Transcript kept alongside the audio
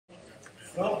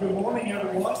Well, good morning,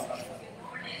 everyone.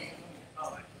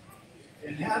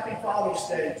 And happy Father's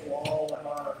Day to all of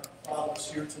our fathers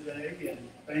here today. And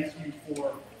thank you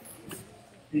for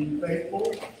being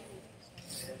faithful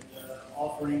and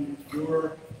offering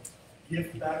your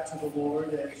gift back to the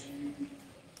Lord as you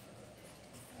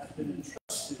have been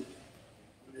entrusted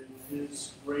with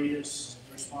His greatest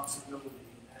responsibility.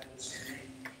 And that is to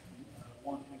be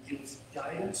one who gives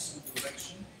guidance and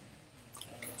direction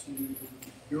to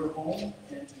your home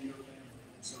and to your family.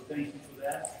 So thank you for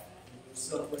that. We'll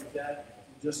celebrate that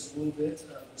in just a little bit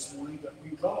this morning. But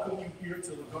we welcome you here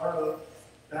to Lagardo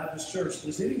Baptist Church.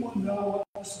 Does anyone know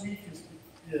what this week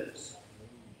is?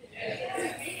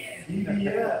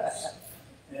 VBS.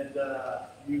 And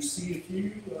you see a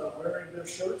few wearing their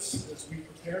shirts as we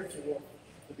prepare for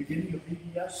the beginning of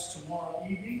VBS tomorrow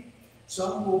evening.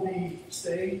 Some will be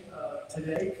staying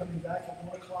today, coming back at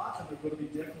 1 o'clock, and they're going to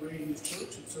be decorating the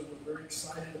church, and so we're very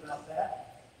excited about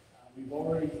that. We've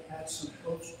already had some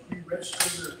folks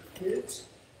pre-register their kids,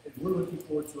 and we're looking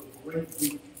forward to a great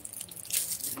week,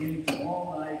 beginning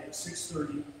tomorrow night at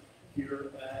 6:30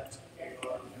 here at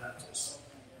Lagardo Baptist.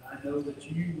 And I know that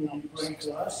you will be praying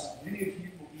for us, and many of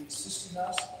you will be assisting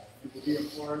us, and will be a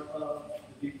part of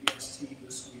the VBS team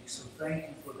this week, so thank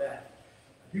you for that.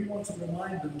 I do want to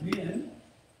remind the men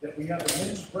that we have a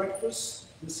men's breakfast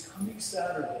this coming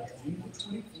Saturday, June the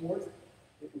 24th.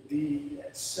 It will be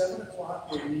at 7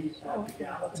 o'clock. We'll meet at the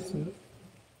Gallatin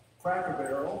Cracker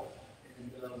Barrel,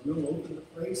 and we'll open the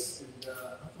place, and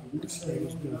we'll stay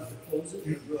long enough to close it,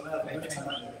 and we'll have a good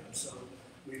time there. So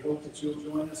we hope that you'll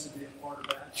join us and be a part of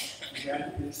that. And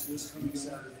that is this coming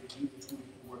Saturday, June the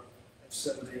 24th at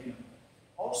 7 a.m.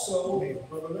 Also,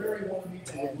 Brother Larry wanted me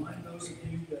to remind those of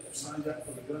you that have signed up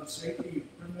for the gun safety and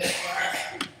criminal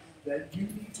class that you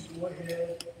need to go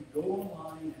ahead and go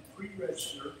online and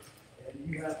pre-register, and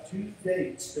you have 2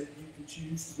 dates that you can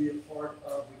choose to be a part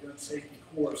of the gun safety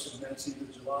course, and that's either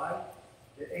July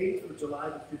the 8th or July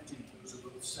the 15th. Those are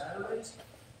both Saturdays,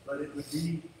 but it would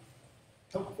be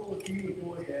helpful if you would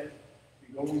go ahead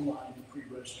and go online and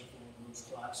pre-register for those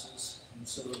classes. And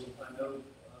so I know that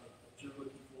you're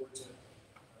looking forward to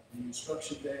the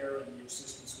instruction there and the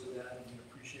assistance with that, and we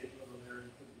appreciate Brother Larry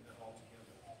putting that all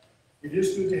together. It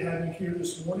is good to have you here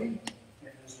this morning,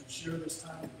 and as we share this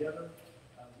time together,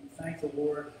 we thank the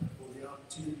Lord for the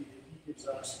opportunity that He gives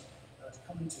us to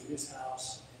come into His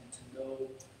house and to know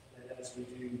that as we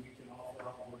do, we can offer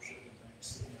our worship and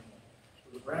thanks to Him.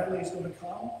 Brother Bradley is going to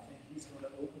come, and he's going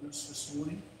to open us this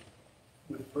morning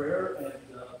with prayer and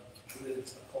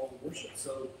with a call to worship.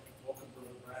 So welcome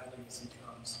Brother Bradley as he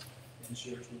comes and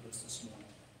shares with us this morning.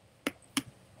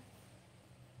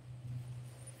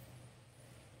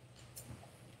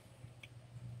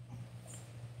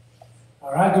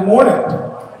 All right, good morning.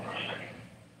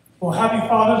 Well, happy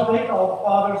Father's Day to all the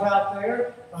fathers out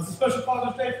there. It's a special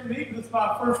Father's Day for me because it's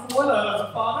my first one as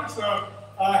a father, so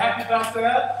happy about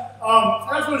that.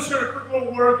 I just want to share a quick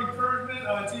little word of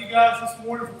encouragement to you guys this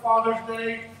morning for Father's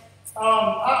Day.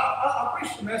 I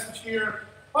preached a message here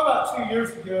about 2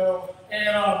 years ago,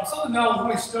 and something that I was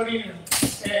really studying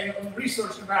and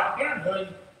researching about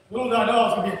parenthood. Little did I know I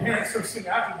was going to be a parent so soon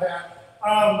after that.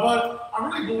 But I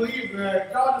really believe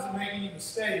that God doesn't make any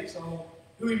mistakes on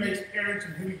who He makes parents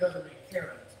and who He doesn't make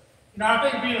parents. You know, I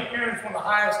think being a parent is one of the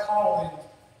highest callings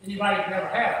anybody can ever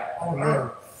have on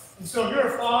earth. And so if you're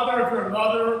a father, if you're a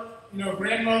mother, you know,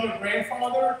 grandmother,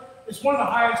 grandfather, it's one of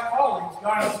the highest callings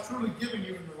God has truly given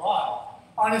you in your life.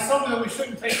 And it's something that we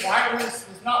shouldn't take lightly. It's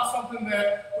not something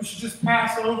that we should just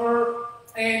pass over.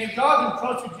 And if God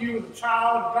entrusted you with a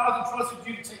child, if God entrusted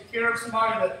you to take care of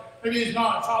somebody that maybe is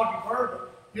not a child you've heard,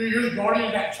 but you're the guardian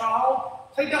of that child,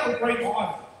 take that with great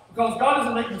honor. Because God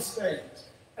doesn't make mistakes.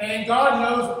 And God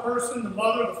knows the person, the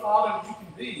mother, the father that you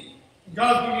can be. And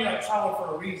God's giving you that child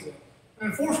for a reason.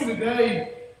 And unfortunately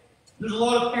today, there's a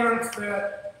lot of parents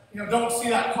that don't see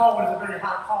that calling as a very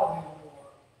high calling anymore.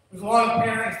 There's a lot of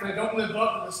parents that don't live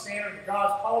up to the standard that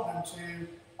God's called them to,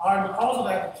 and because of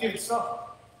that, the kids suffer.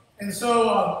 And so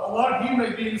a lot of you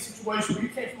may be in a situation where you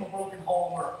came from a broken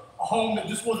home or a home that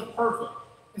just wasn't perfect.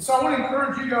 And so I want to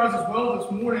encourage you guys as well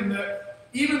this morning that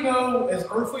even though as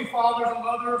earthly fathers and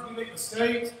mothers we make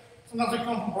mistakes, sometimes they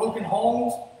come from broken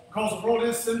homes because the world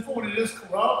is sinful and it is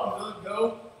corrupt and it doesn't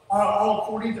go all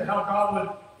according to how God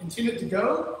would intend it to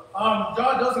go.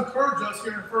 God does encourage us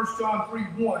here in 1 John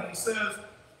 3:1. He says,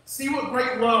 "See what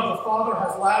great love the Father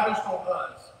has lavished on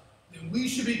us, that we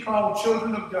should be called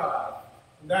children of God,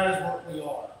 and that is what we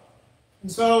are."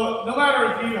 And so no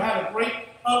matter if you had a great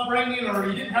upbringing or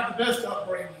you didn't have the best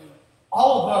upbringing,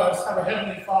 all of us have a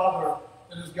Heavenly Father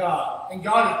that is God. And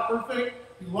God is perfect.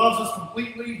 He loves us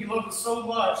completely. He loves us so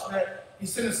much that He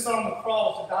sent his son on the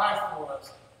cross to die for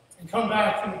us and come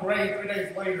back from the grave 3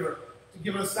 days later to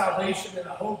give us salvation and a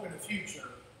hope and a future.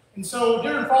 And so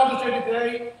during Father's Day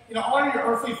today, honor your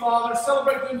earthly father,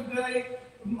 celebrate them today.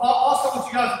 Also, I want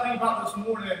you guys to think about this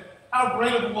morning how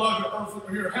great of a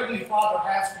love your heavenly Father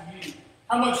has for you,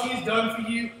 how much He's done for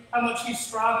you, how much He's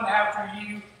striving after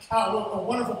you, what a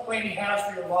wonderful plan He has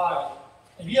for your life.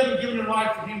 If you haven't given your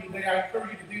life to Him today, I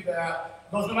encourage you to do that,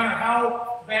 because no matter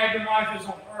how bad your life is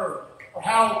on earth, or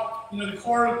how the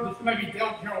card that you may be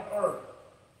dealt here on earth,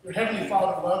 your heavenly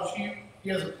Father loves you. He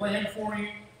has a plan for you.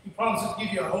 He promises to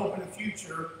give you a hope in the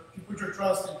future if you put your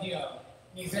trust in Him.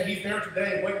 And He's there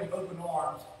today, waiting with open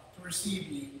arms to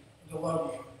receive you and to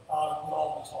love you with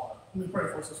all of His heart. Let me pray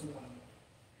for us this morning.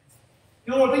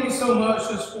 Lord, thank you so much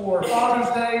just for Father's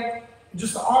Day, and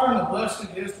just the honor and the blessing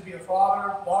it is to be a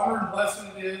father, the honor and blessing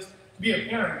it is to be a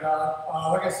parent, God.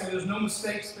 Like I said, there's no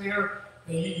mistakes there.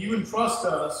 You entrust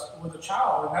us with a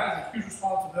child, and that is a huge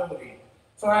responsibility.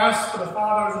 So I ask for the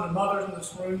fathers and the mothers in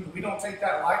this room that we don't take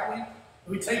that lightly, that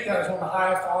we take that as one of the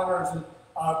highest honors and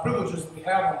privileges that we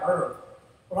have on earth.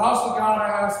 But also, God, I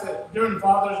ask that during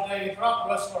Father's Day and throughout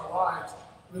the rest of our lives,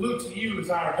 we look to you as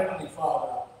our Heavenly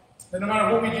Father. That no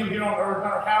matter what we do here on earth, no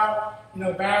matter how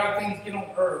bad things get on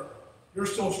earth, you're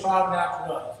still striving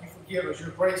after us. You forgive us.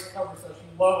 Your grace covers us.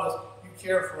 You love us. You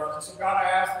care for us. And so, God, I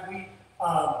ask that we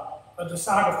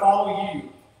decide to follow you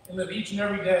and live each and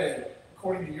every day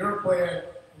according to your plan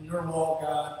and your law,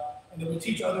 God, and that we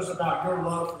teach others about your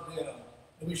love for them.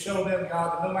 That we show them,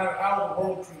 God, that no matter how the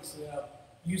world treats them,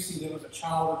 you see them as a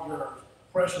child of yours,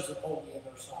 precious and holy in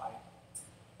their sight.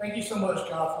 Thank you so much,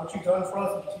 God, for what you've done for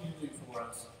us and continue to do for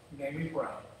us. In your name we pray.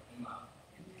 Amen.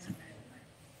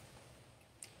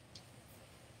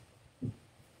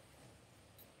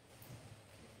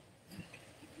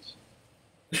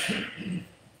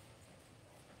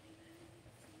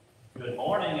 Good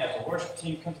morning. As the worship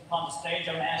team comes upon the stage,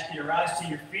 I'm going to ask you to rise to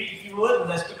your feet if you would, and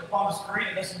let's look upon the screen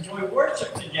and let's enjoy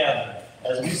worship together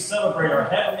as we celebrate our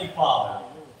Heavenly Father.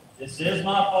 This is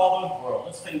my Father's world.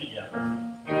 Let's sing together.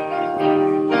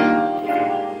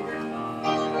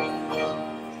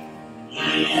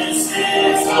 This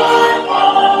is my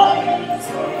Father's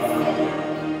world,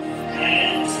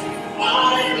 and to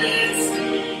find its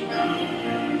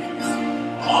meanings,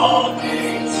 all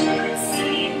nature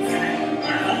sings and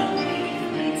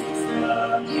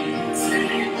the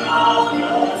music of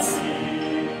the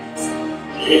saints.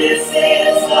 This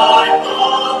is my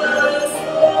Father's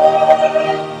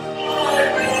world, I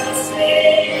will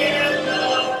stay in the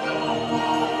dawn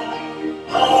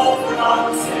of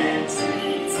rocks and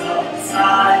trees, of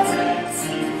sides and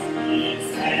seas.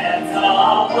 His hands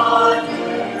are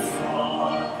wondrous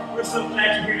wrought. We're so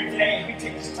glad you're here today. We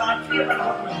take this time to hear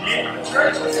about what we did in the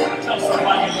church. Let's tell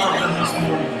somebody you love them this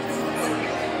morning.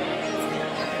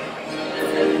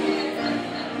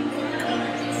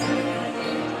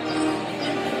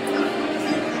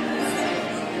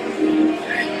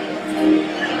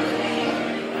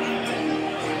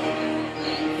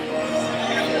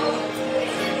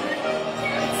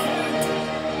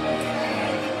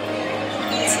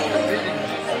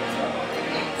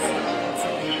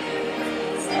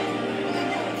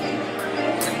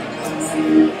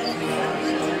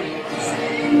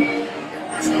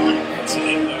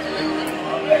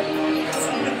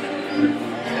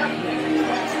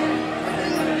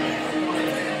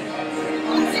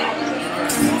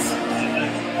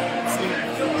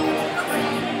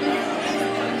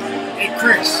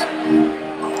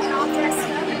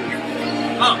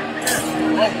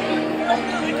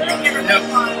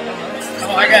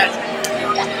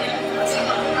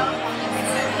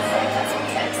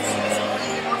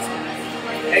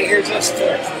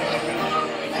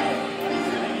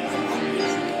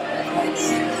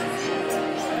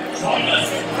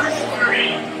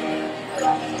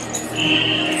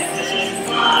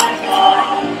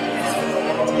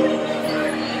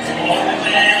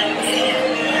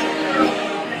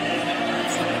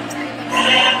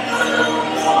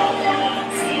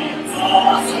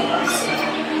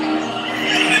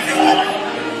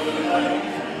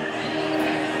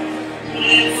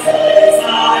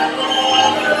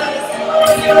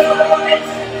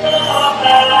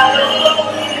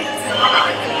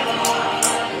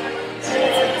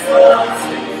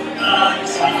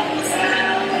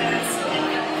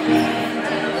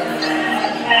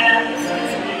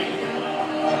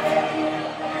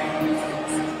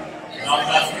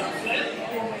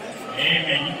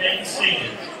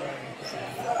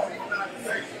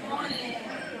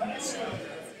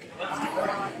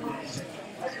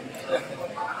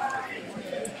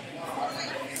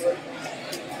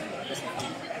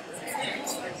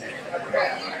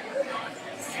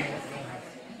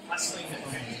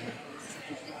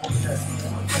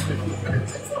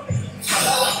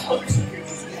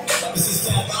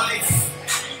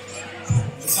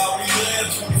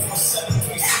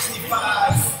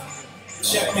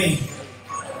 Check me.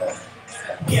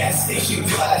 Gas station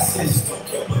glasses, don't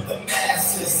care what the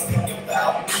masses think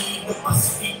about me with my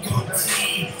sweet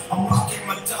goatee. I'm rocking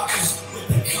my Dodgers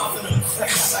with the confident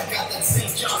grace. I got that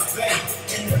St. John's Bay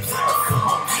in the cloud for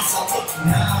my piece. I look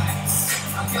nice.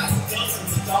 I got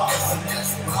dozens of dollars and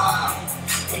that's why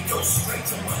it goes straight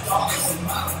to my daughters and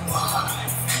my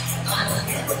wife. I'm a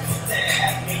miracle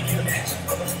dad, making action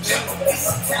for the general. It's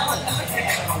a talent I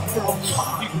have. I'm world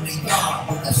class, really God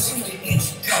with a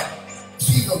 60-inch cut.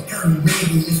 Zero turn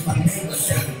baby is my neighbor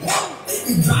saying, what? They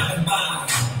be driving by,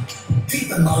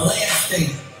 peeping my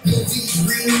landscape. Yo, these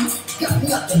rings got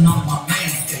nothing on my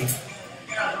landscape.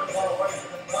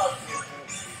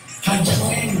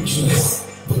 Hydrangeas,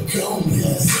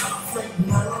 begonias, freight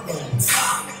myrtles,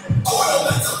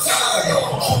 ornamental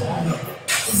title.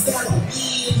 Is that a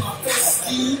weed in my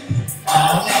fescue?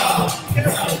 Oh no,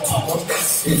 gotta talk about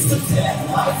this. It's the dead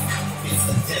life. It's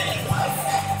the dead life.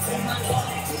 From my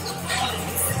body to the body,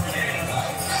 it's the dead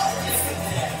life. It's the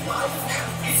dead life.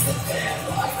 It's the dead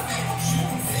life.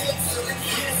 Shooting fields to the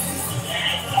kids, it's the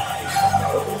dead life.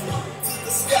 To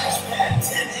the splash pad,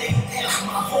 10 a.m.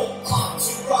 My whole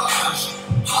entourage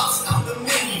hops out the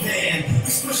minivan.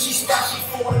 We smushy splashy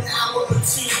for an hour or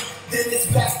two. Then it's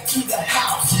back to the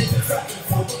house and prepping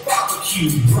for the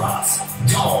barbecue. Brats,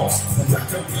 dogs,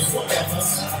 leftovers, whatever.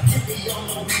 Get me on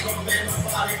the wheel, man, my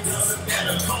body doesn't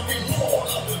matter. Call me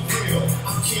Lord of the Grill,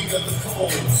 I'm king of the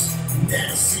coals.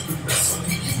 Never secret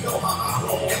recipe, you know how I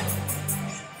roll.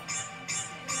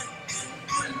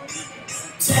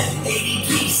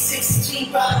 1080p,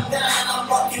 16 by 9. I'm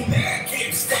rocking man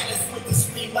cave status with a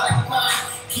screen like mine.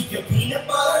 Keep your peanut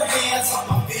butter hands on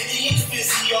my 50-inch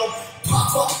Vizio.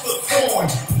 Pop off the corn,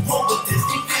 roll the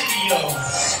Disney video.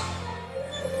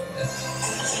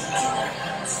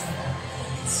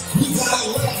 We got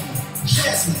Aladdin,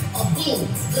 Jasmine, Abu,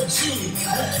 the Genie.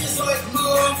 The kids like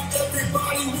mom,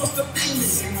 everybody wants to be me.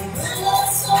 Cinderella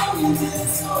song,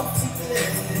 this off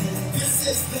today. This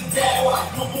is the dad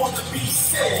life, no more to be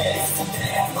said. It's the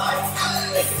dad life,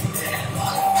 it's the dad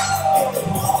life. Hit the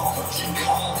mall, put your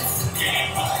ball, it's the dad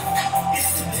life.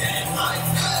 It's the dad life,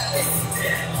 it's the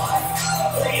dad life.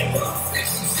 Playing with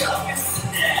fixing stuff, it's the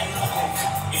dad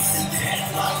life. It's the dad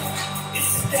life,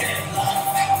 it's the dad life.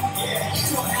 Yeah, you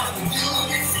know how to do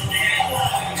it, it's the dad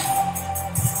life.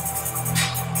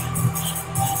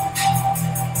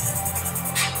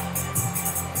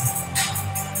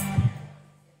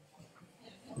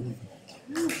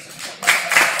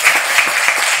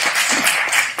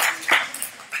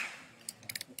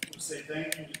 Say thank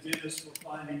you to Dennis for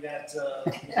finding that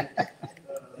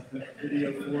video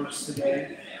for us today.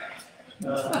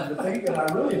 The thing that I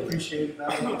really appreciate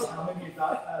about it is how many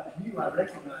of you I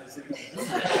recognize in the video.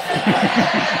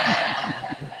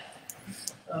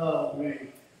 Oh,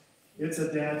 it's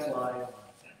a dad's life.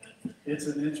 It's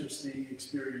an interesting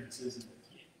experience, isn't it?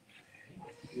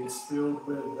 It's filled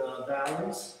with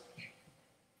valleys,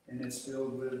 and it's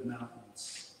filled with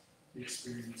mountains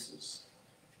experiences.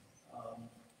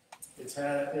 It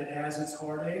has its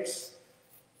heartaches,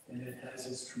 and it has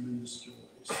its tremendous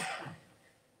joys.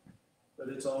 But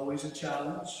it's always a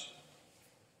challenge.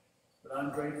 But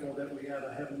I'm grateful that we have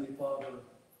a Heavenly Father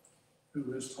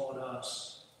who has taught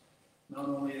us not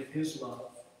only of His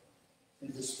love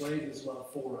and displayed His love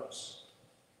for us,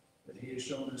 but He has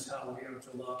shown us how we are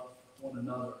to love one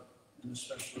another, and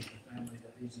especially the family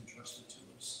that He's entrusted to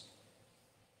us.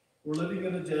 We're living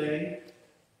in a day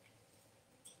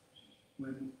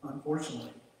when,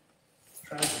 unfortunately,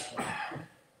 tragically,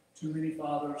 too many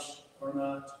fathers are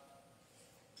not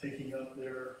taking up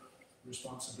their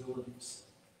responsibilities.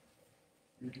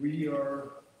 And we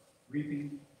are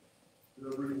reaping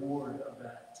the reward of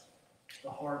that.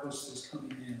 The harvest is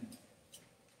coming in.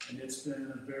 And it's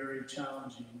been a very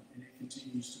challenging, and it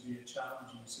continues to be a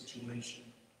challenging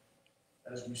situation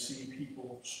as we see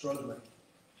people struggling.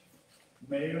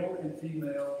 Male and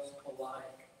females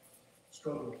alike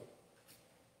struggle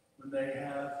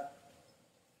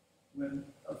when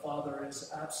a father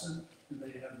is absent and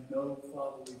they have no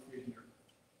fatherly figure,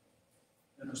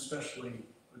 and especially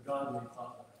a godly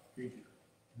father figure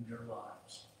in their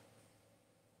lives.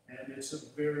 And it's a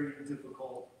very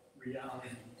difficult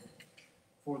reality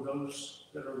for those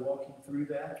that are walking through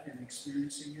that and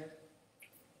experiencing it,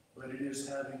 but it is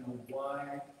having a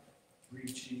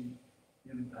wide-reaching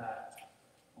impact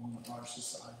on our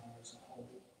society as a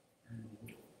whole and the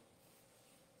world.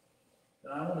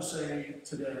 And I want to say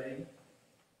today,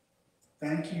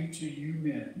 thank you to you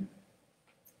men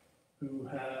who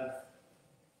have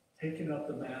taken up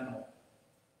the mantle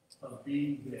of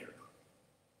being there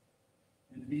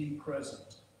and being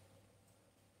present,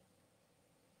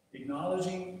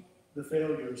 acknowledging the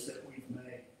failures that we've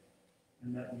made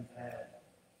and that we've had,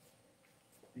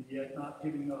 and yet not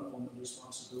giving up on the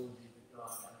responsibility that God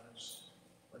has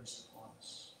placed upon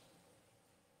us.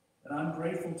 And I'm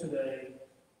grateful today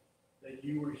that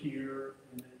you were here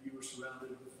and that you were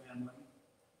surrounded with family.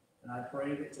 And I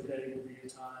pray that today will be a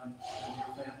time when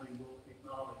your family will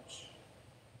acknowledge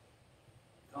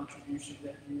the contribution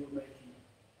that you are making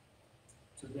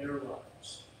to their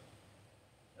lives.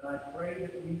 And I pray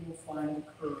that we will find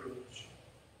the courage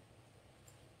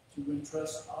to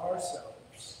entrust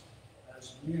ourselves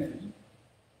as men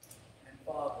and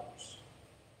fathers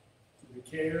to the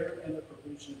care and the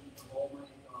provision of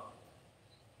Almighty God,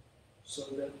 so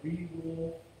that we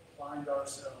will find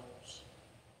ourselves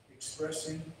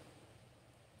expressing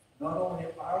not only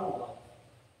our love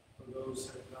for those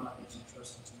that God has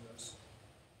entrusted to us,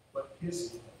 but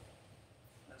His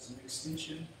love as an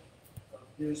extension of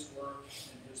His work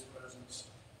and His presence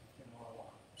in our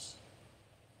lives.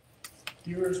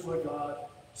 Here is what God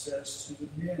says to the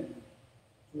men,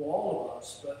 to all of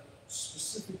us, but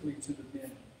specifically to the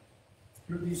men.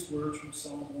 Hear these words from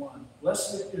Psalm 1.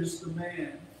 Blessed is the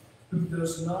man who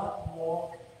does not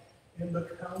walk in the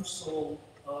counsel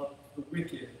of the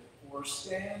wicked, or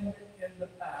stand in the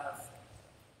path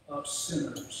of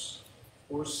sinners,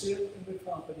 or sit in the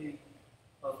company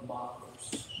of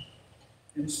mockers.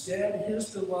 Instead,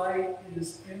 his delight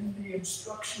is in the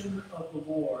instruction of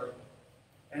the Lord,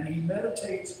 and he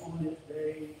meditates on it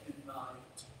day and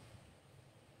night.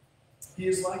 He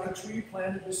is like a tree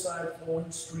planted beside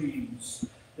flowing streams,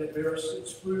 that bears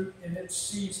its fruit in its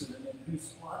season, and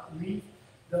whose leaf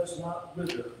does not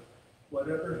wither.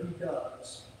 Whatever he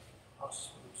does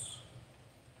prospers.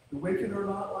 The wicked are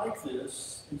not like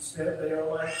this. Instead, they are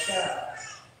like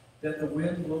chaff that the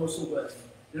wind blows away.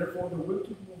 Therefore, the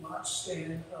wicked will not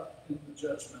stand up in the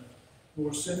judgment,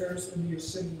 nor sinners in the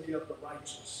assembly of the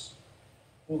righteous.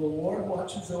 For the Lord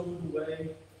watches over the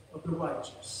way of the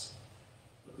righteous,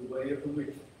 but the way of the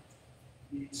wicked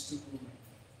leads to ruin.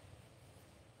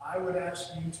 I would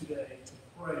ask you today to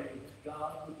pray that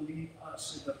God would lead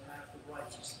us in the path of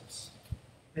righteousness,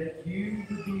 that you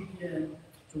would begin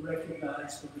to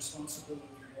recognize the responsibility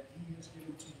that He has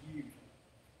given to you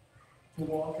to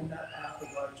walk in that path of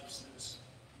righteousness,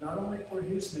 not only for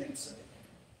His name's sake,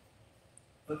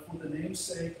 but for the name's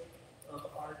sake of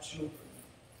our children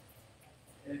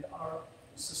and our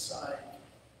society,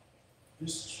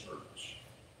 this church,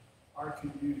 our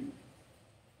community,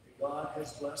 that God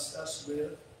has blessed us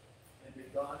with and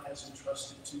that God has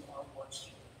entrusted to our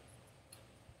watchchildren.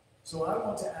 So I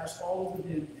want to ask all of the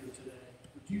men here today,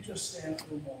 would you just stand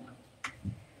for a moment?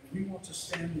 And we want to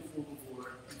stand before the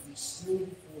Lord and be still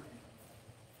before Him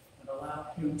and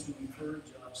allow Him to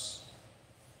encourage us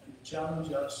and to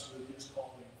challenge us with His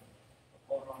calling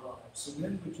upon our lives. So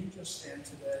men, would you just stand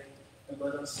today and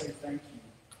let us say thank you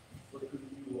for who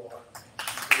you are.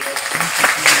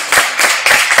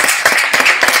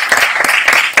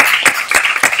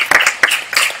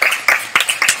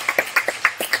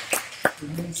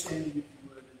 Remain standing if you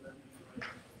would, and let me pray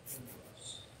for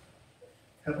us.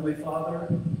 Heavenly Father,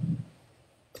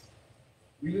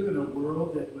 we live in a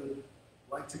world that would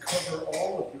like to cover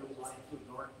all of your life with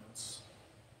darkness.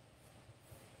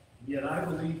 Yet I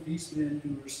believe these men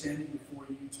who are standing before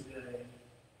you today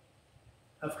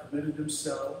have committed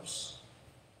themselves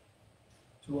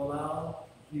to allow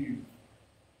you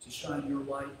to shine your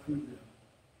light through them.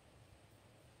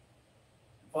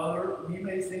 Father, we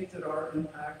may think that our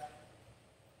impact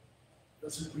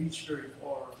doesn't reach very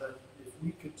far, but if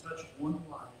we could touch one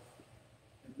life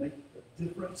and make a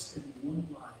difference in one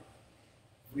life,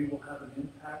 we will have an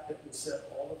impact that will set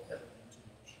all of heaven into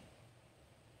motion.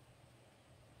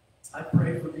 I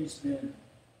pray for these men.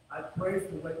 I pray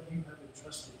for what you have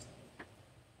entrusted to me.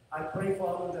 I pray,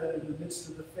 Father, that in the midst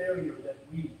of the failure that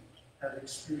we have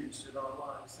experienced in our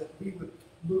lives, that we would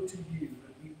look to you,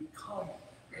 that we would come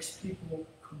as people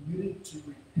committed to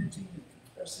repenting and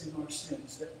confessing our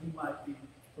sins, that we might be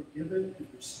forgiven and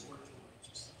restored to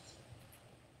righteousness.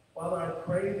 Father, I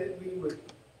pray that we would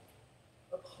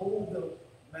uphold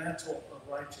the mantle of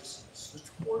righteousness,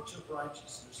 the torch of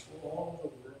righteousness for all the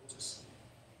world to see.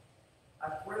 I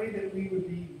pray that we would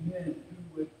be men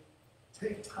who would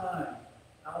take time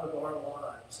out of our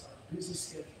lives, our busy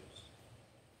schedules,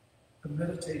 to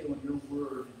meditate on your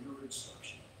word and your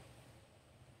instruction.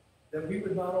 That we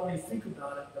would not only think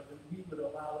about it, but that we would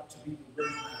allow it to be the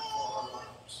roadmap for our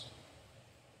lives.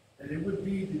 That it would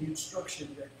be the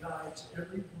instruction that guides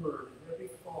every word and every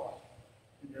thought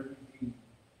and every deed.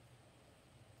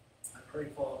 I pray,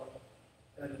 Father,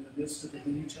 that in the midst of the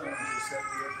many challenges that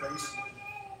we are facing,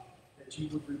 that you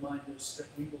would remind us that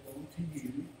we belong to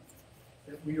you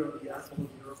that we are the apple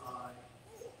of your eye,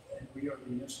 and we are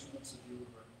the instruments of your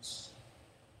grace.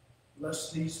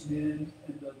 Bless these men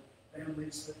and the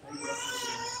families that they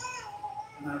represent.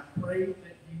 And I pray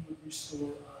that you would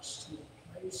restore us to a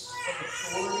place of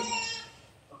authority,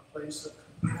 a place of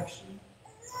compassion,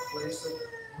 a place of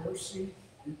mercy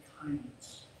and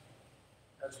kindness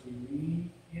as we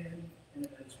lean in and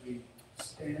as we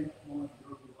stand on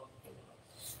your love for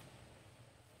us.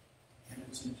 And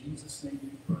it's in Jesus' name we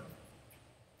pray.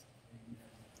 Amen.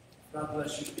 God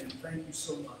bless you again. Thank you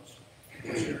so much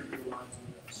for sharing your lives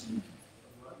with us.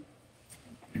 All right?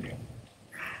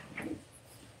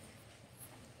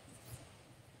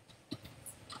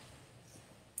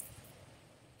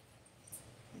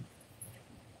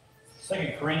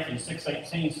 2 Corinthians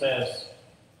 6:18 says,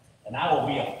 "And I will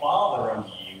be a father unto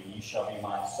you, and you shall be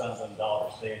my sons and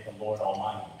daughters, saith the Lord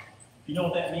Almighty." You know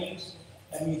what that means?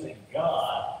 That means that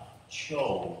God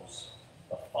chose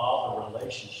the father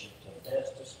relationship to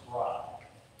best describe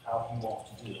how he wants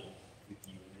to deal with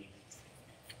you and me.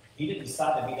 He didn't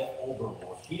decide to be that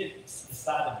overlord. He didn't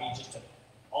decide to be just an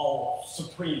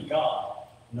all-supreme God.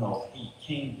 No, he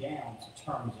came down to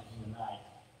terms that you and I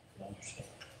could understand.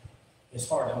 It's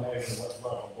hard to measure what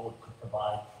love the Lord could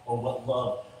provide or what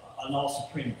love an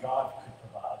all-supreme God could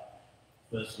provide.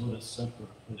 But it's a little bit simpler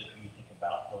to put it when you think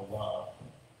about the love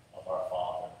of our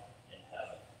Father in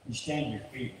heaven. You stand to your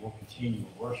feet, we'll continue to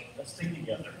worship. Let's sing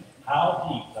together. How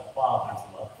deep the Father's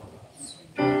love for us.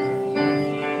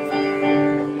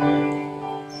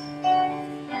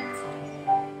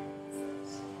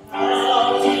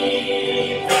 How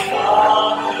deep the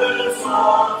Father's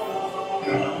love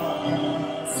for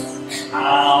us.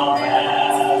 How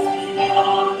vast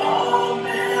beyond all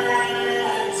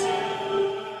measure,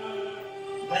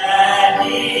 that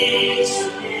He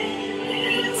should give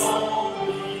His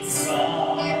only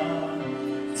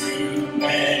Son to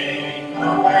make a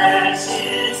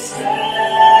precious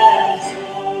treasure.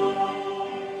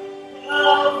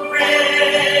 How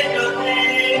great the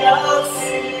pain of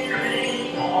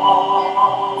searing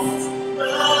walls,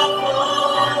 the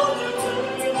Father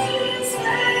turned His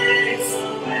face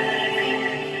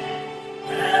away,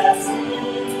 as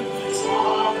wounds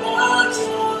for the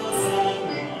chosen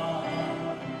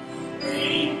one,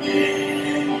 bring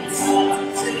His Son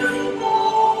to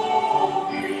glory.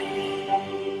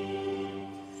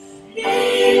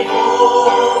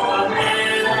 Behold the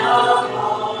man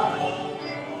upon the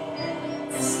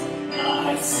cross,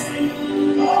 I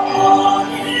sing upon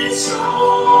His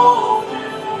shoulders,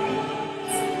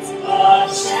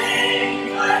 ashamed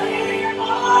that He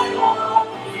might not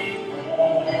be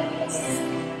blessed,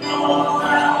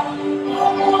 around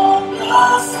among the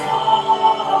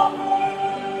stars.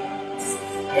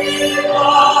 It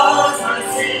was my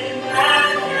sin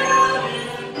that held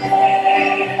Him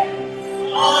there,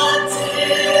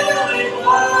 until it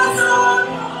was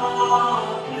accomplished.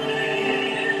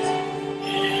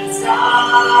 His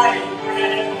dying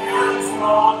breath has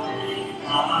brought me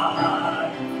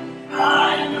life.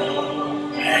 I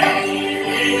know that it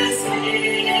is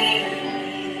finished.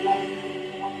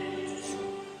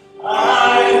 I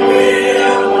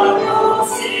will not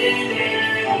boast in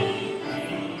anything,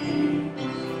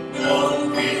 no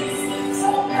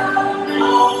wisdom,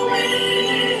 no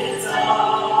wisdom,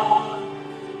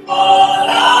 but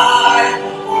I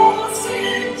will boast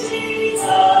in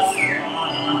Jesus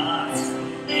Christ,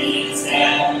 His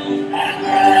death and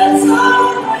resurrection.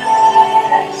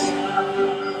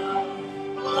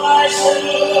 Why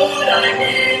should I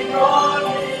give from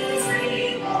His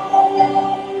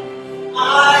reward?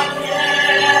 I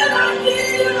cannot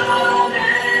give an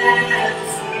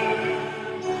answer,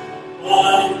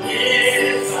 but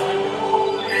this I know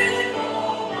with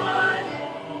all my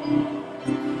heart.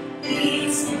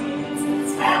 These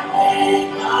wounds have paid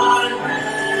my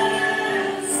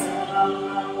ransom.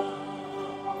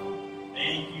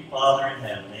 Thank you, Father in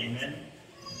heaven. Amen.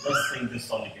 Let's sing this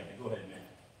song together. Go ahead, man.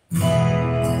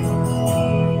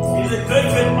 He's a good,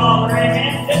 good Father.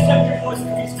 Amen. Lift up your voice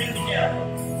and we sing together.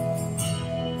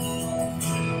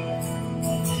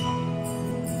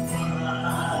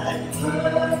 I've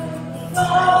heard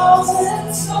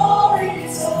 1,000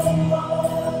 stories of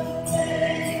love.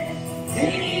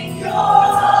 In your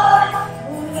life,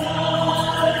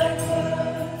 I've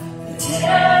heard the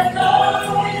tender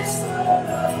whisper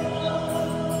of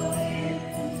love.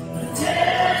 The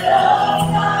dead of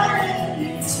night, and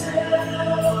you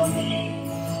tell me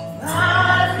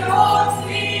that you're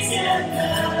pleased and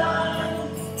that I'm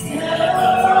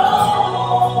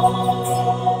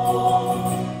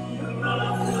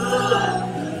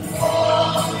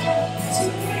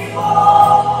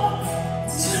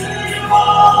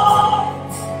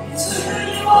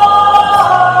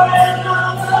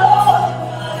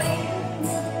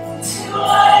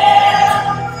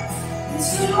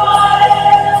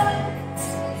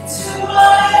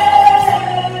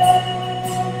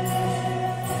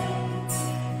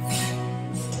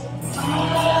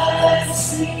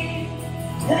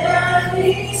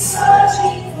hardly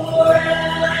searching for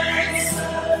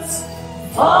answers,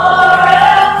 far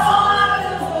and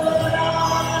wide.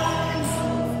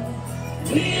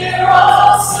 We're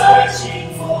all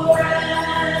searching for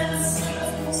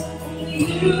answers.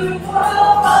 You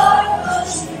provide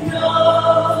us to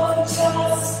know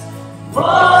just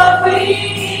what we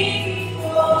need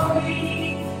before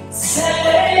we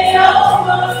say a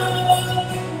word.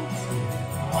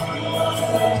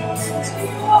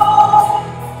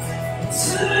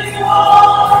 It's who you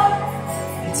are,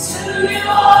 it's who you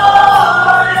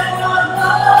are, and I'm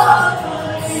not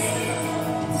like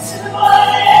you. It's who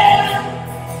I am,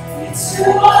 it's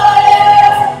who I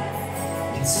am,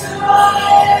 it's who I am.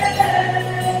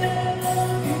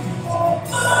 I'm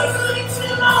perfect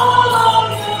in all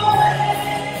of your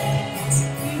ways.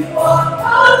 You are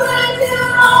perfect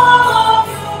in all of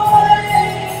your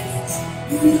ways.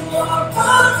 You are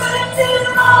perfect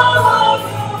in all of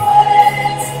your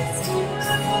ways.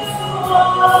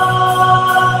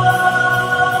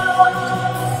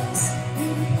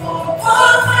 You are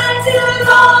perfect in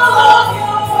all of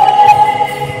your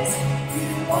ways.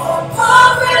 You are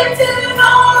perfect in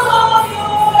all of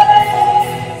your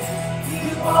ways.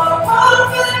 You are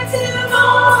perfect in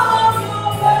all of your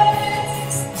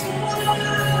ways.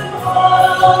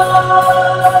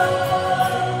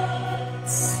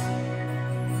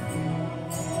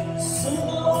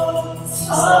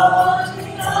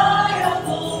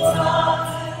 Undeniable, I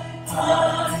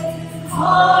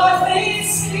hardly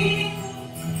speak.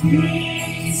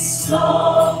 Peace,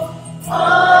 so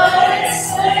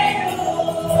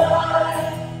unexplainable.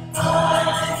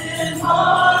 I can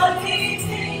hardly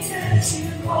think that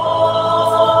you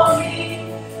call me.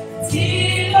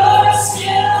 Deeper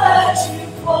still that you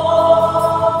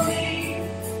call me.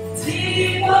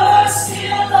 Deeper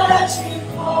still that you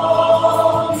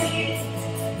call me.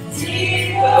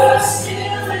 Deeper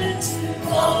still into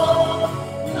love.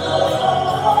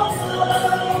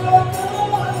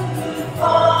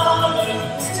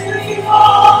 It's who you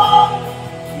are,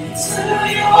 it's who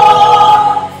you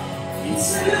are,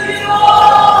 it's who you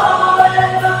are,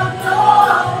 and I'm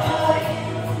not like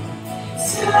you.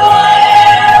 It's who I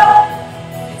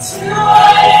am, it's who I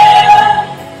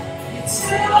am, it's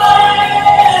who I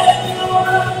am. You're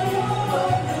a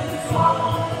good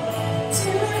Father. It's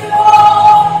who you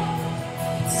are,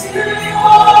 it's who you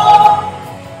are,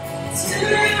 it's who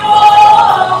you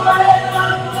are, and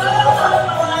I'm not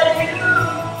like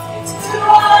you. It's who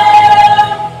I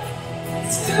am,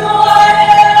 it's who I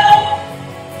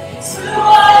am, it's who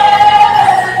I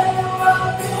am. You're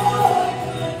a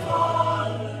good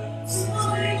Father. It's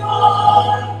who you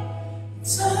are,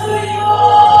 it's who you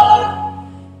are,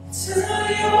 it's who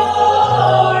you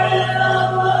are, and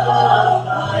I'm not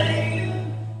like you.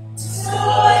 It's who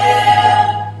I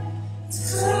am,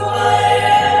 it's who I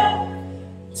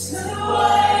am, it's who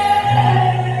I am.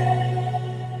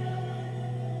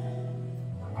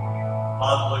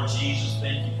 Father, Lord Jesus,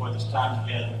 thank you for this time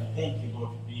together. Thank you, Lord,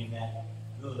 for being that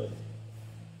good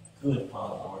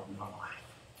Father, Lord, in our life.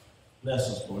 Bless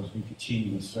us, Lord, as we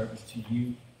continue in service to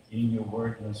you in your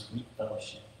word and sweet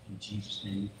fellowship. In Jesus'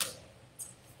 name we pray.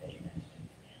 Amen.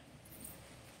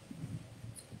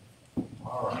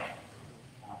 All right.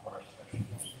 Now for our special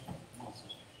guest. Come on,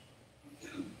 sisters.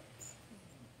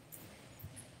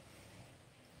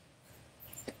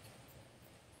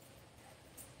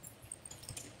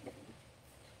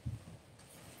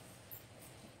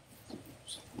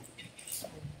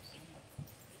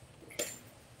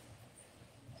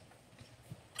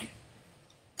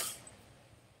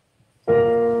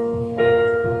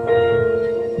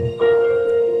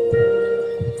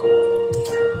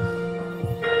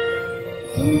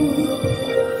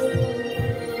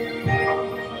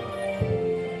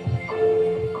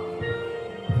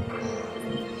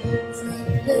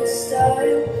 From the start,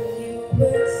 you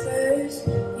were first.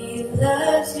 He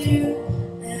loves you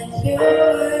at your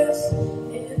worst.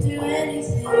 He'll do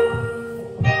anything.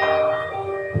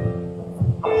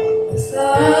 A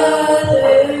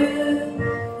Father,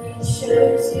 He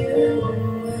shows you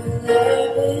what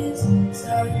love is.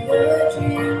 Start your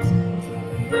dreams,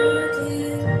 you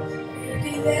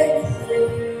give anything.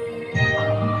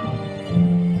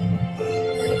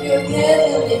 Like your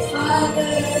heavenly Father.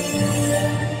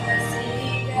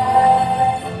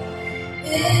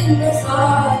 In the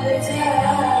Father's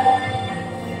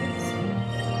eyes,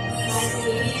 I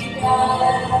see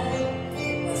God.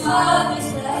 The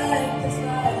Father's like the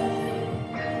Father,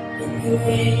 in the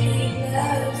way He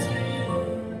loves you.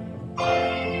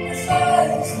 The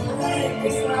Father's like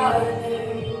the Father,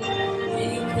 when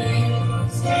He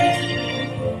cares for you.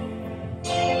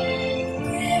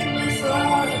 In my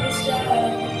Father's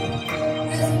eyes,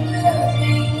 there's love.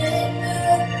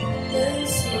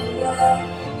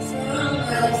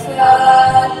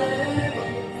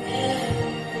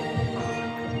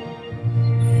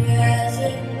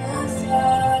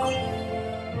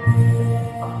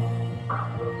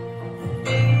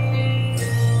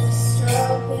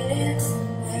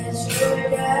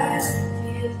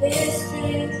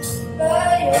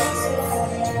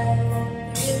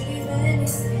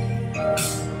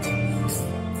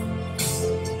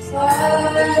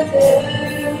 Father,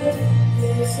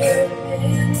 there's your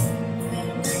hand,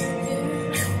 and you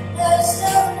has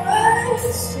the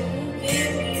words to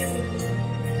give you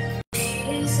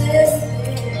is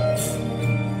everything.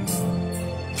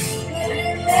 When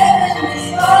Heavenly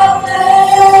Father,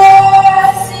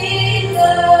 I see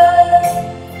love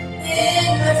in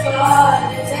my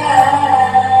Father's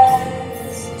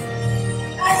eyes.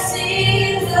 I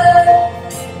see love.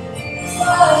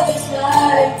 Father's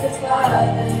like the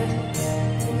Father,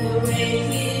 the way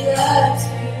He loves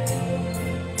you.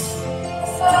 The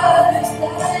Father's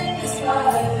like the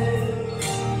Father,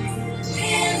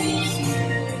 really you.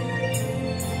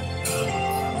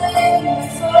 When my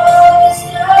Father's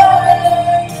daughter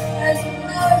has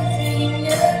nothing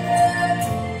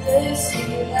to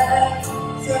see light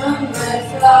from my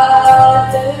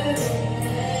Father.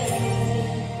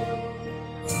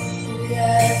 The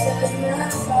eyes of my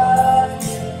Father.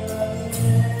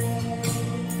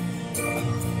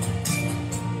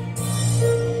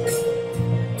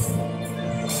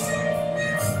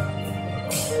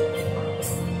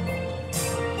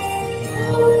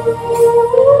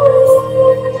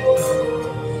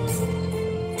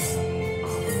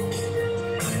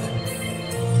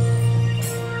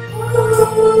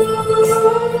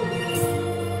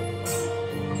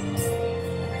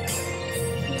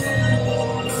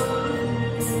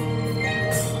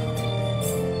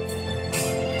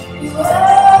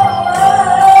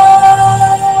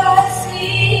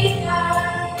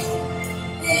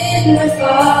 In my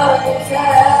Father's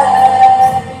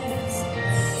eyes,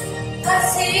 I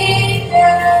see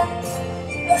that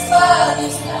my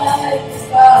Father's like the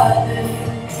Father,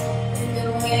 in the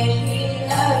way He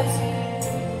loves you.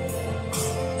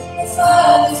 My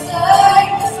Father's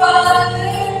like the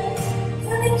Father,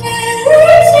 when He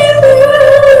carries you.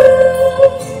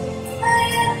 I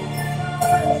am your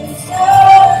Father's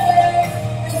daughter,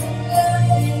 there's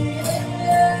nothing in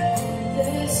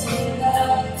this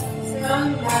love from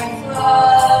my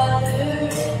Father.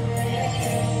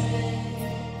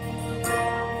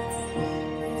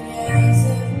 The eyes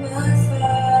of my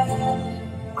Father.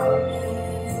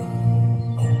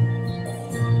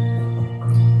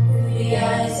 The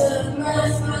eyes of my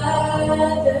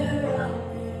Father.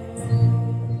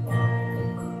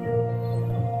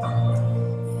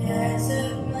 The eyes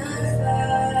of my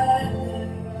Father.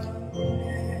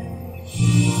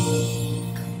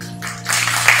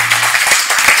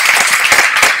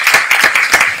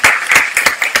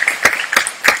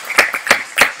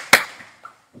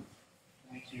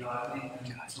 Thank you, Eileen and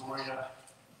Victoria.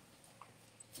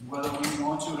 Whether we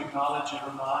want to acknowledge it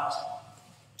or not,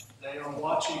 they are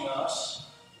watching us,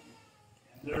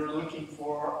 and they're looking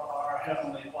for our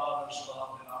Heavenly Father's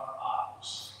love in our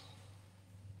eyes,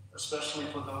 especially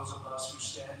for those of us who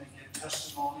stand and give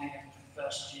testimony and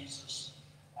confess Jesus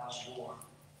as Lord.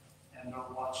 And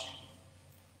they're watching,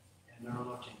 and they're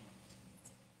looking,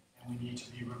 and we need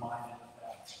to be reminded of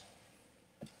that.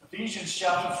 Ephesians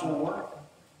chapter 4,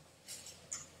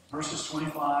 verses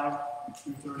 25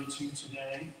 through 32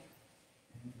 today.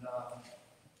 And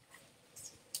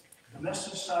the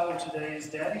message title today is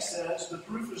Daddy Says the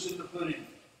Proof is in the Pudding.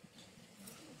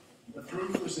 The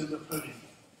proof is in the pudding.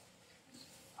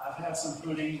 I've had some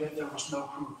pudding that there was no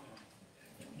proof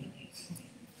in.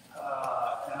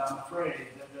 And I'm afraid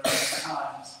that there are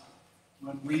times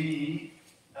when we,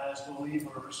 as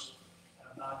believers,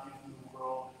 have not given the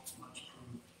world much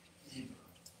proof either.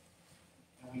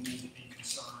 And we need to be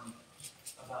concerned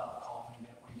about the calling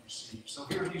that we receive. So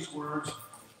hear these words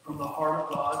from the heart of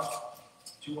God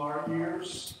to our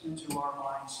ears and to our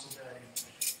minds today.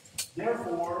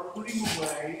 Therefore, putting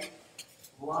away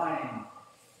lying,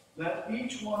 let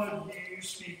each one of you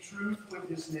speak truth with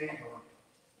his neighbor,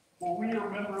 for we are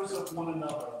members of one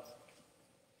another.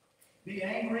 Be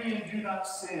angry and do not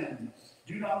sin.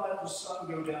 Do not let the sun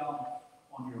go down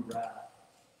on your wrath,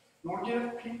 nor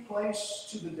give place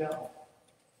to the devil.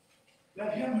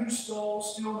 Let him who stole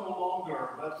steal no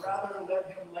longer, but rather let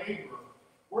him labor,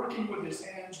 working with his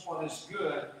hands what is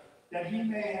good, that he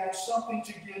may have something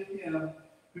to give him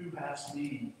who has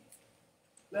need.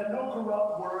 Let no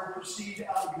corrupt word proceed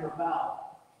out of your mouth,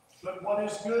 but what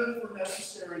is good for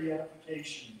necessary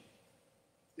edification,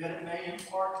 that it may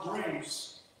impart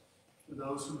grace to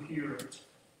those who hear it.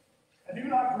 And do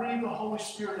not grieve the Holy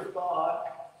Spirit of God,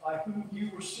 by whom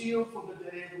you were sealed for the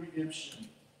day of redemption.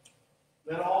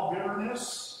 Let all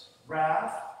bitterness,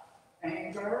 wrath,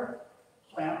 anger,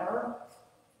 clamor,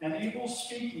 and evil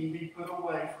speaking be put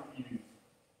away from you,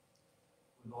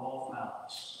 with all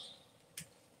malice.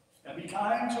 And be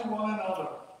kind to one another,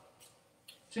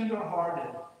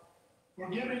 tender-hearted,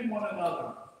 forgiving one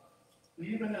another,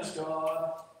 even as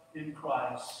God in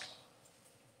Christ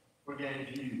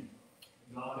forgave you.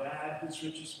 God add his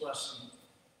richest blessing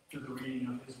to the reading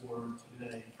of his word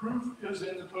today. Proof is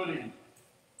in the pudding.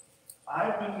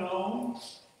 I've been known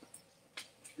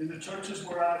in the churches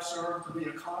where I've served to be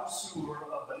a connoisseur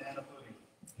of banana pudding.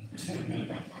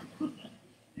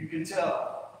 You can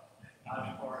tell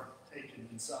I've partaken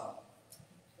in some.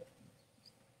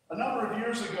 A number of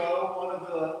years ago, one of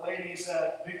the ladies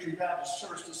at Victory Baptist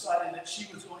Church decided that she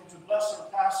was going to bless her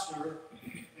pastor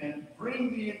and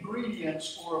bring the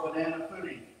ingredients for a banana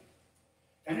pudding.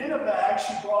 And in a bag,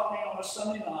 she brought me on a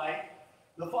Sunday night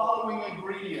the following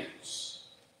ingredients: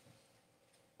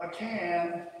 a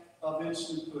can of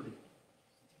instant pudding,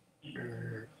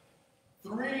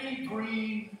 3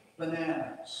 green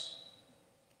bananas,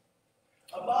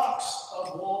 a box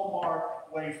of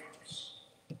Walmart wafers,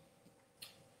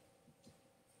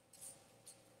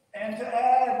 and to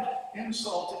add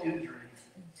insult to injury,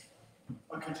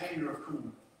 a container of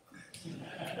Cool.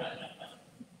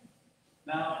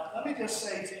 Now, let me just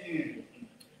say to you,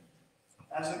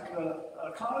 as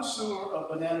a connoisseur of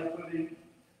banana pudding,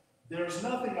 there's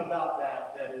nothing about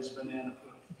that is banana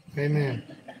pudding. Amen.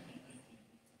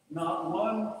 Not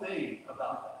one thing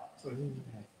about that.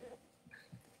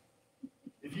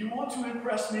 If you want to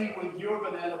impress me with your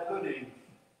banana pudding,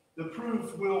 the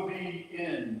proof will be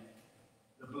in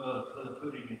the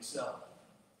pudding itself.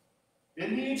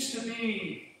 It needs to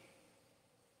be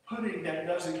pudding that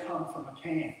doesn't come from a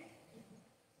can.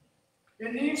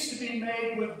 It needs to be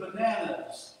made with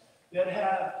bananas that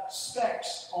have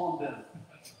specks on them.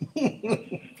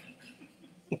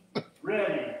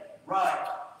 Ready, ripe,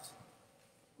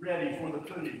 ready for the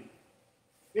pudding.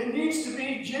 It needs to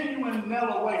be genuine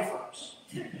Nella wafers.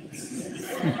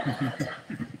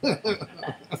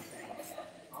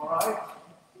 All right?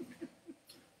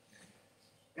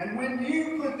 And when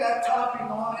you put that topping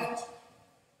on it,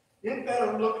 it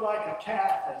better look like a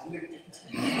cat has licked it.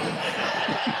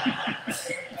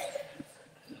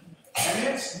 And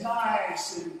it's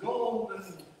nice and golden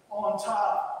on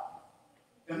top.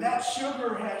 And that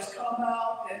sugar has come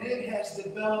out and it has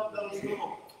developed those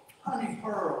little honey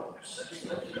pearls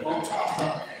on top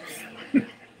of it.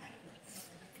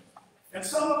 And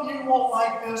some of you won't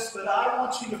like this, but I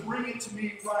want you to bring it to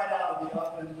me right out of the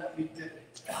oven and let me dip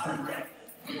it. I'm ready.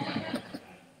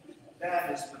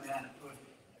 That is banana pudding.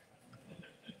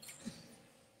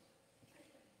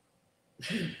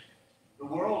 The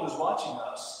world is watching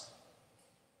us.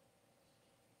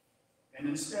 And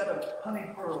instead of honey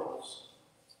pearls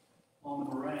on the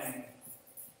meringue,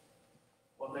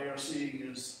 what they are seeing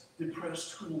is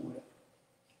depressed Cool Whip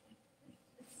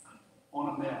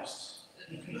on a mess.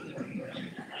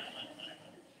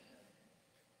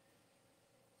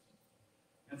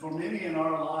 And for many in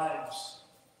our lives,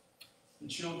 the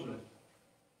children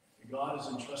that God has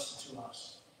entrusted to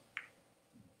us,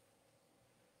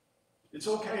 it's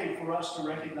okay for us to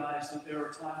recognize that there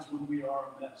are times when we are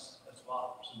a mess as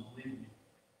fathers, and believe me,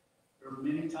 there are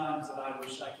many times that I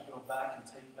wish I could go back and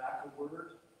take back a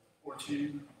word or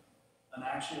two, an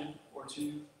action or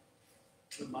two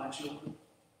with my children.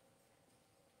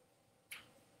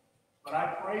 But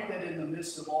I pray that in the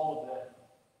midst of all of that,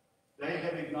 they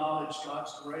have acknowledged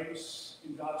God's grace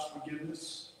and God's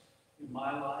forgiveness in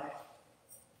my life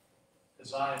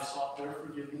as I have sought their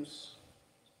forgiveness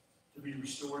to be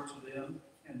restored to them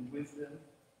and with them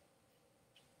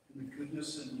in the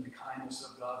goodness and the kindness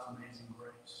of God's amazing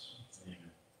grace.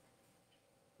 Amen.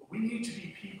 But we need to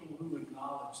be people who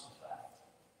acknowledge the fact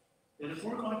that if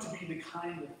we're going to be the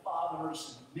kind of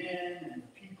fathers and men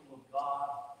and people of God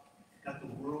that the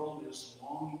world is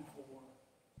longing for,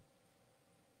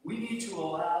 we need to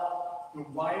allow the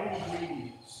right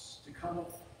ingredients to come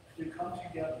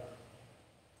together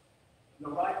in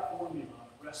the right formula,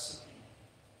 recipe,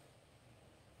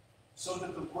 so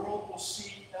that the world will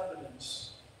see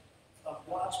evidence of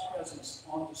God's presence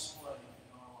on display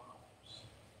in our lives.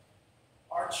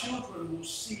 Our children will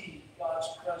see God's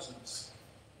presence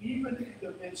even in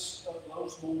the midst of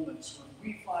those moments when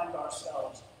we find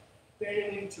ourselves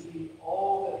failing to be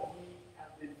all that we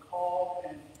have been called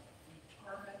and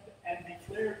determined and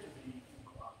declared to be in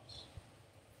Christ.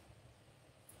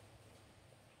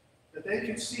 That they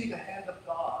can see the hand of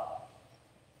God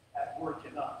at work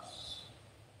in us.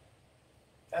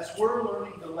 As we're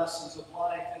learning the lessons of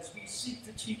life, as we seek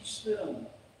to teach them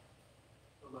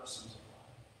the lessons of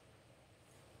life,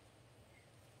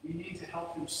 we need to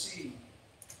help them see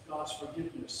God's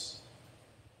forgiveness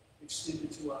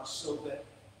extended to us, so that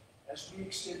as we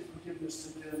extend forgiveness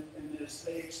to them and as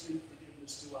they extend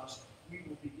forgiveness to us, we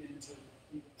will begin to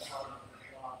be part of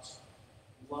God's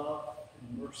love and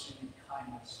mercy and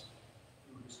kindness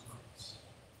through His grace.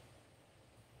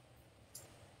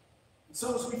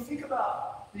 So as we think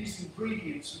about these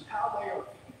ingredients and how they are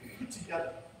put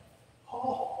together,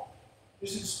 Paul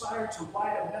is inspired to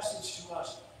write a message to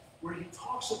us where he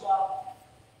talks about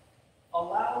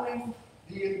allowing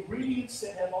the ingredients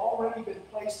that have already been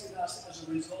placed in us as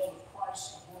a result of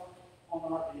Christ's work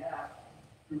on our behalf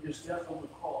through his death on the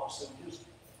cross and his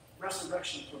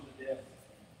resurrection from the dead.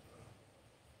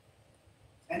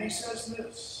 And he says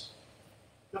this.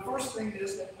 The first thing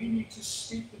is that we need to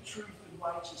speak the truth in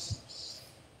righteousness.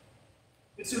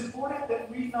 It's important that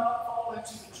we not fall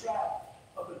into the trap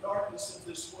of the darkness of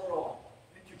this world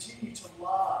and continue to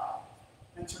lie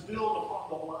and to build upon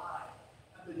the lie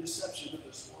and the deception of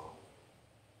this world.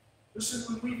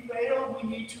 Listen, when we fail, we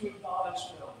need to acknowledge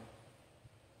failure.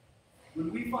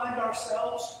 When we find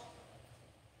ourselves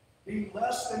being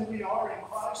less than we are in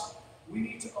Christ, we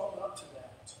need to own up to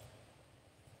that.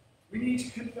 We need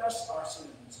to confess our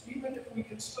sins. Even if we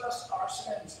confess our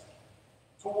sins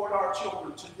toward our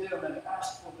children, to them, and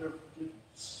ask for their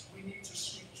forgiveness, we need to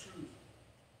speak truth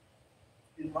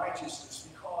in righteousness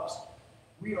because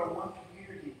we are one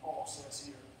community, Paul says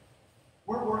here.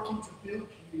 We're working to build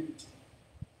community.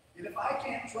 And if I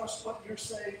can't trust what you're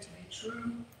saying to be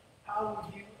true, how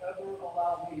would you ever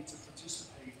allow me to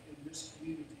participate in this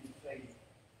community of faith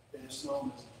that is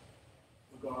known as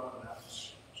the Garden Baptist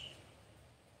Church?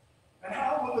 And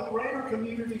how will the greater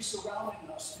community surrounding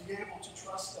us be able to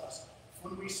trust us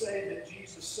when we say that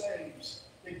Jesus saves,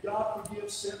 that God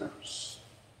forgives sinners,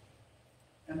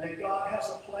 and that God has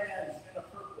a plan and a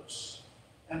purpose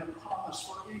and a promise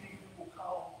for any who will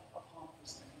call upon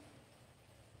his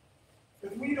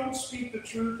name? If we don't speak the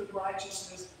truth in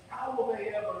righteousness, how will they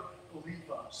ever believe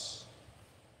us?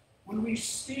 When we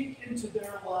speak into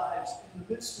their lives in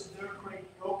the midst of their great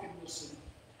brokenness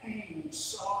and pain and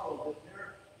sorrow that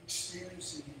they're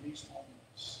experiencing in these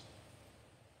moments.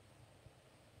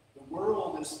 The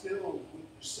world is filled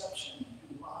with deception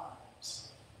and lies.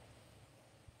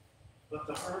 But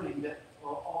the hurting that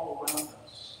are all around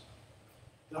us,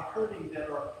 the hurting that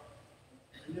are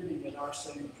living in our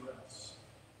same address,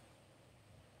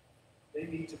 they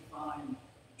need to find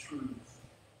the truth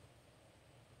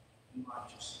in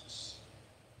righteousness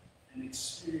and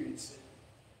experience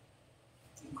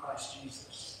it in Christ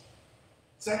Jesus.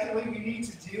 Secondly, we need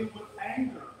to deal with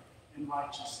anger in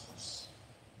righteousness.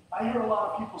 I hear a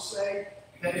lot of people say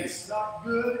that it's not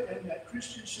good and that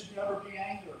Christians should never be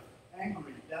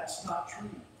angry. That's not true.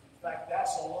 In fact,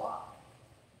 that's a lie.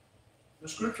 The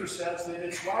scripture says that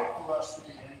it's right for us to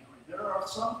be angry. There are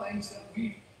some things that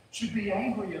we should be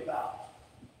angry about.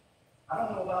 I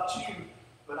don't know about you,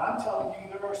 but I'm telling you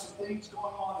there are some things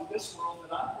going on in this world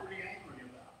that I'm pretty angry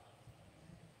about.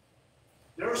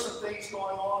 There are some things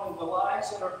going on in the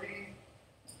lives that are being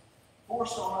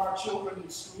forced on our children in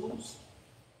schools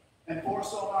and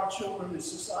forced on our children in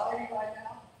society right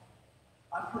now.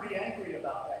 I'm pretty angry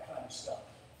about that kind of stuff.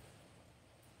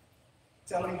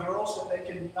 Telling girls that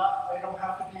they don't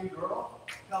have to be a girl.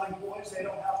 Telling boys they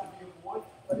don't have to be a boy.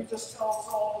 Let me just tell us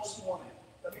all this morning.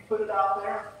 Let me put it out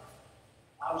there.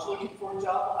 I was looking for a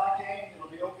job when I came. It'll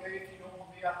be okay if you don't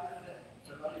want me out there today.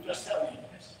 So let me just tell you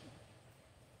this.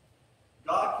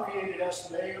 God created us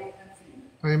male and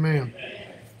female. Amen.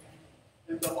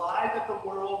 And the lie that the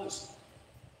world is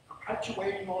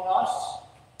perpetuating on us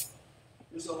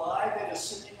is a lie that is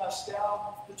sending us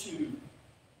down the tube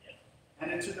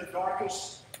and into the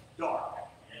darkest dark.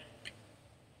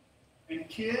 And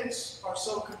kids are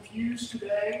so confused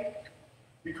today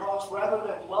because rather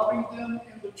than loving them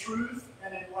in the truth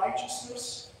and in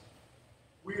righteousness,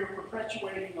 we are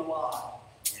perpetuating a lie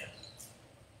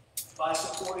by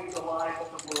supporting the lie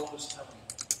that the world is telling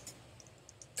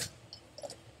us.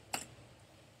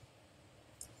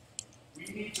 We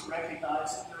need to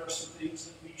recognize that there are some things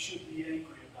that we should be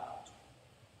angry about.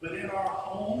 But in our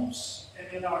homes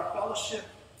and in our fellowship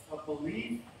of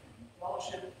belief,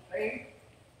 fellowship of faith,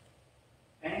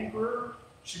 anger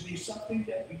should be something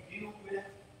that we deal with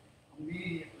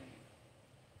immediately.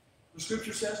 The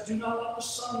scripture says, do not let the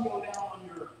sun go down on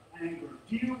your anger.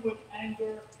 Deal with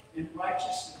anger in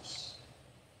righteousness.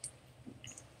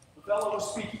 The fellow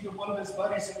was speaking to one of his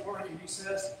buddies at work, and he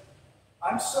says,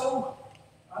 I'm so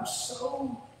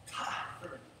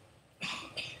tired.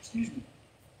 Excuse me.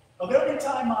 Of every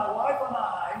time my wife and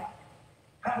I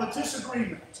have a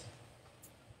disagreement,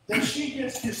 then she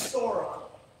gets historical.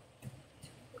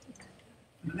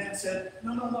 And the man said,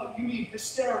 no, you mean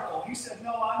hysterical. He said,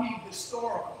 no, I mean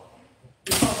historical.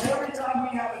 Because every time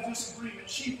we have a disagreement,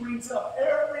 she brings up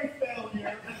every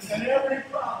failure and every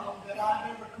problem that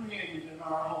I've ever created in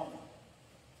our home.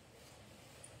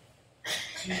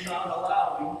 She's not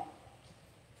allowing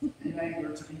the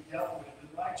anger to be dealt with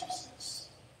in righteousness.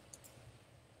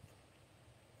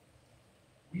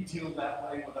 we deal that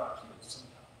way with our kids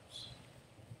sometimes.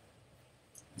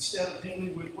 Instead of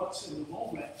dealing with what's in the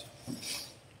moment,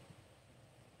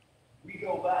 we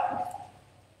go back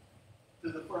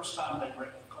to the first time they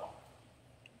wrecked the car.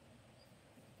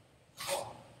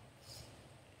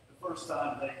 The first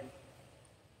time they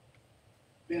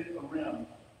bent a rim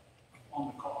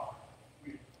on the car.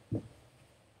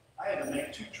 I had to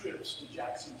make 2 trips to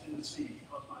Jackson, Tennessee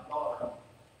because my daughter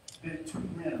bent 2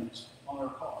 rims on her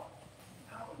car.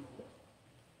 How in the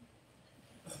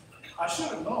world? I should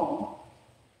have known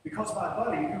because my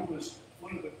buddy, who was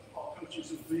one of the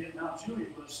coaches of Vietnam Junior,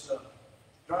 was the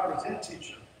driver's ed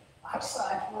teacher. I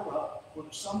signed her up for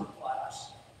the summer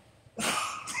class,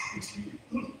 excuse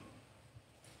me,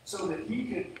 so that he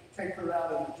could take her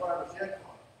out in the driver's ed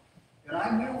car. And I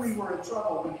knew we were in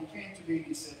trouble when he came to me and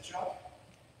he said, Chuck,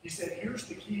 he said, here's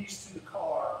the keys to the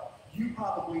car. You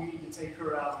probably need to take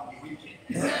her out on the weekend.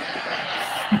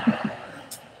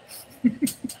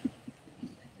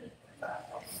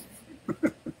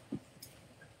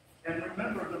 And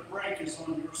remember, the brake is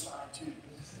on your side too.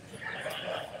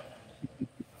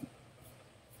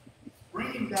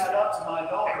 Bringing that up to my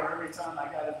daughter every time I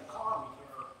got in the car with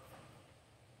her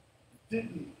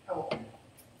didn't help me.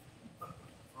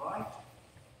 Right?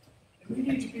 And we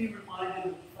need to be reminded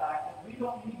of the fact that we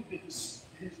don't need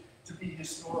to be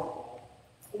historical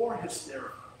or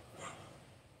hysterical.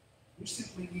 We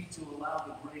simply need to allow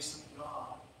the grace of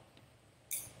God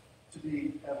to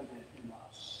be evident in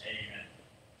us. Amen.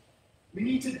 We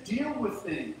need to deal with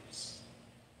things.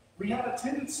 We have a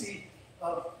tendency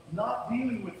of not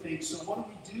dealing with things. So what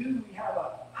do? We have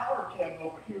a powder keg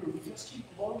over here. We just keep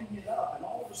loading it up. And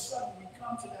all of a sudden we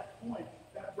come to that point,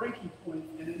 that breaking point,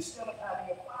 and instead of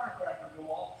having a firecracker go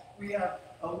off, we have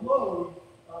a load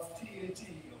of TNT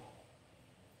go off.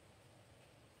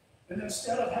 And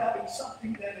instead of having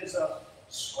something that is a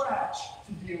scratch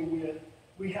to deal with,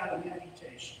 we have an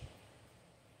amputation.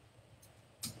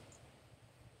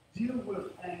 Deal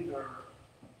with anger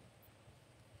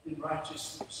in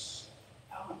righteousness.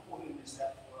 How important is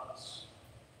that for us?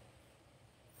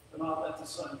 Do not let the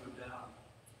sun go down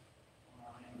on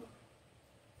our anger.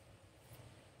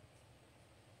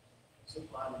 So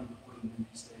vitally important in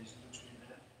these days in which we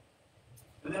live.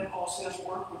 And then Paul says,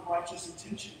 work with righteous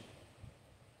intention.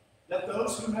 Let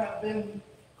those who have been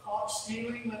caught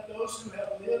stealing, let those who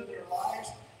have lived their lives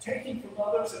taking from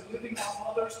others and living off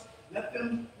others, let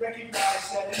them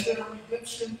recognize that in their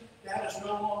redemption, that is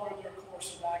no longer their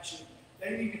course of action.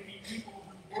 They need to be people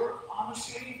who work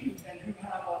honestly and who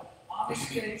have an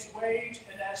honest day's wage,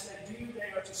 and as they do,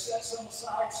 they are to set some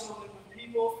aside so that when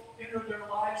people enter their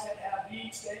lives that have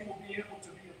needs, they will be able to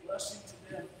be a blessing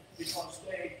to them because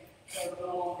they are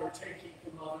no longer taking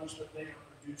from others, but they are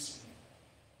producing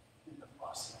in the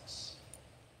process.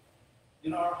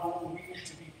 In our home, we need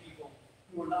to be people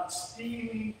who are not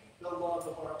stealing the love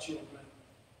of our children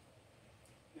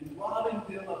and robbing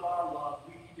them of our love.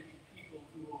 We need to be people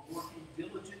who are working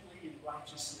diligently in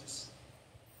righteousness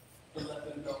to let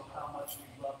them know how much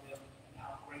we love them and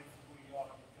how grateful we are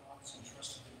that God has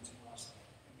entrusted them to us,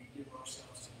 and we give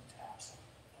ourselves to the task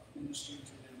of ministering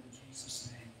to them in Jesus'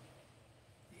 name,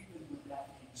 even when that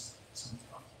means some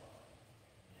tough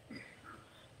love.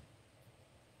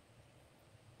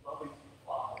 Loving the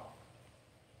Father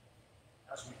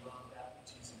as we love that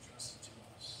which He's entrusted to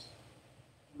us.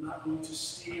 We're not going to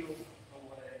steal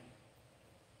away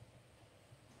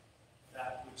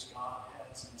that which God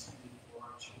has intended for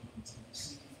our children to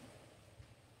receive.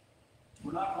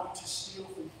 We're not going to steal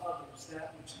from others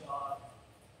that which God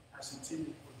has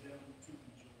intended for them to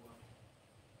enjoy.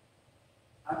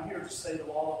 I'm here to say to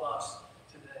all of us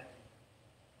today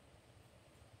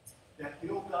that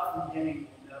ill-gotten gain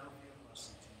will never be a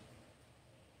blessing to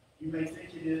you. You may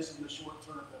think it is in the short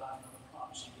term, but I'm going to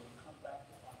promise you it will come back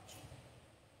to bite you.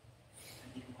 And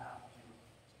you will have to deal with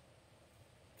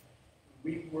it.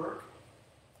 When we work,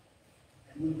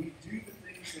 and when we do the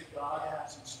things that God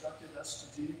has instructed us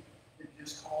to do in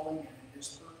His calling and in His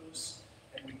purpose,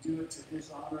 and we do it to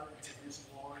His honor and to His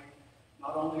glory,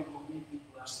 not only will we be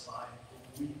blessed by it,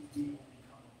 but we will become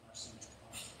a blessing to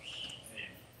others.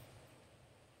 Amen.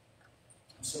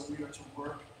 And so we are to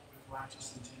work with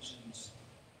righteous intentions.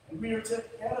 And we are to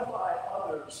edify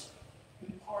others,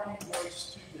 imparting grace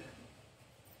to them.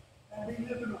 And we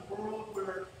live in a world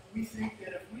where we think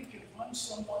that if we can run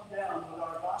someone down with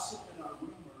our gossip and our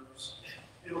rumors,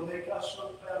 it'll make us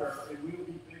look better and we'll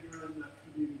be bigger in the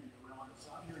community around us.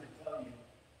 I'm here to tell you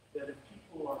that if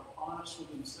people are honest with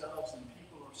themselves and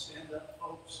people are stand-up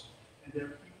folks and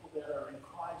they're people that are in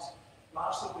Christ,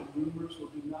 gossip and rumors will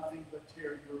do nothing but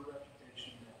tear your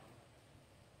reputation down.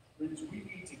 Friends, we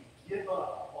need to give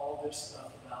up all this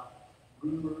stuff about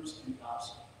rumors and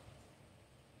gossip.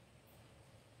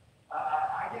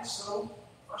 I get so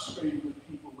frustrated with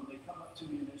people when they come up to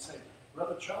me and they say,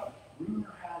 Brother Chuck,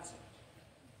 rumor has it.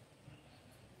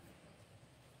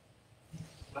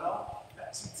 Well,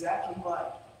 that's exactly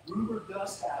right. Rumor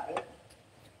does have it,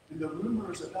 and the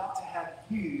rumor is about to have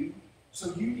you,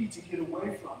 so you need to get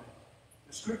away from it.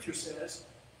 The scripture says,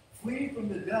 flee from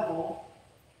the devil,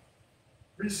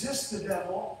 resist the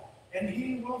devil, and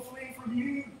he will flee from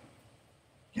you.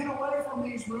 Get away from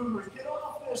these rumors. Get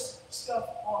off this stuff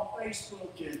on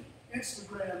Facebook and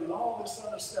Instagram and all this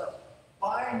other stuff.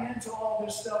 Buying into all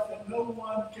this stuff that no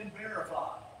one can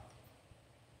verify.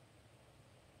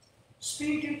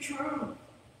 Speak it true.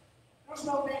 There's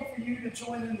no need for you to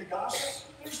join in the gossip.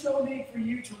 There's no need for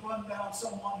you to run down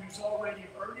someone who's already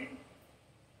hurting.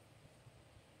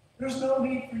 There's no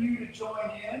need for you to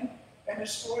join in and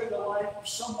destroy the life of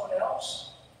someone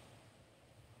else.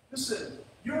 Listen,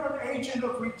 you're an agent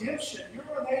of redemption.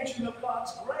 You're an agent of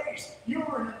God's grace.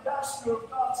 You're an ambassador of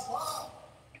God's love.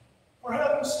 For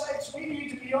heaven's sakes, we need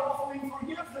to be offering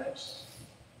forgiveness.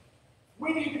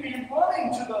 We need to be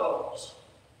running to those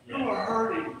who are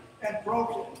hurting and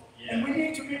broken. And we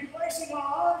need to be placing our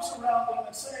arms around them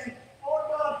and saying, Lord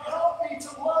God, help me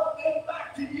to love them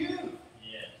back to you.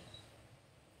 Yes.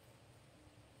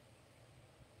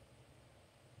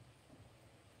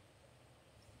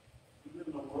 We live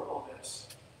in a world that's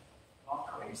gone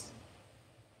crazy.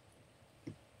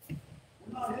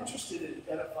 We're not interested in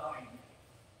edifying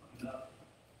one another.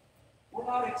 We're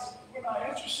not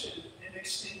interested in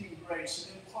extending grace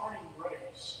and imparting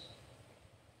grace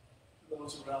to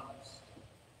those around us.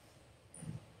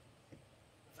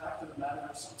 The fact of the matter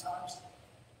is sometimes,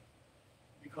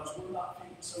 because we're not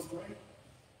feeling so great,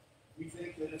 we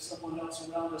think that if someone else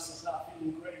around us is not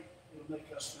feeling great, it'll make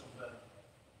us feel better.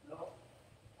 No.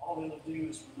 All it'll do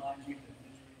is remind you that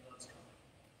misery loves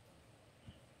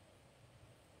company.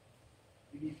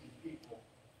 We need to be people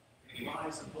who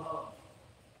rise above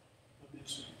the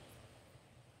misery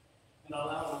and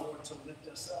allow the Lord to lift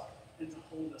us up and to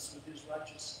hold us with his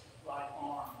righteous right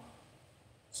arm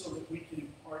so that we can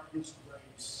impart his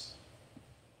grace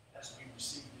as we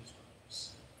receive his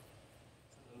grace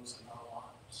to those in our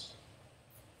lives.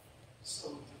 So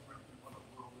different than what the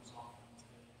world is offering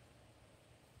today.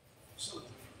 So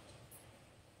different.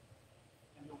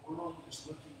 And the world is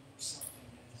looking for something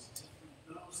that is different.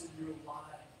 Those in your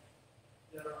life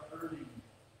that are hurting,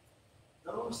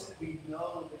 those that we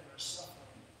know that are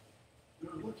suffering,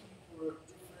 we're looking for a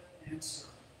different answer.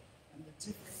 And the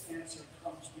different answer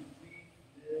comes when we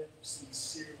live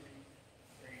sincerely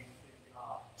the faith that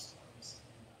God has placed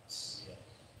in us. Yes.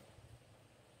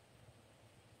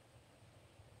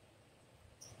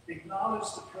 Acknowledge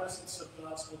the presence of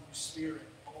God's Holy Spirit.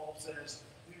 Paul says,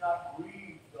 do not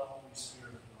grieve the Holy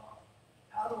Spirit of God.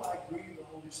 How do I grieve the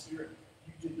Holy Spirit?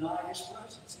 You deny his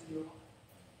presence in your life.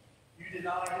 You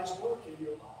deny his work in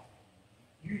your life.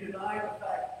 You deny the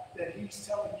fact that he's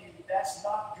telling you that's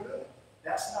not good.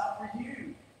 That's not for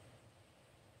you.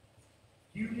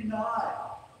 You deny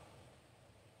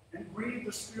and grieve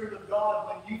the Spirit of God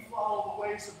when you follow the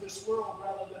ways of this world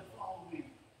rather than following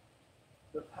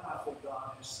the path that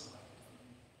God has selected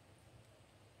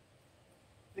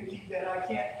for you. Thinking that I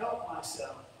can't help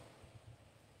myself.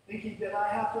 Thinking that I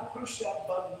have to push that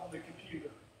button on the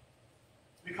computer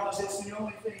because it's the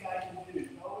only thing I can do.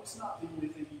 No, it's not the only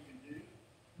thing you can do.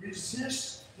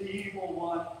 Resist the evil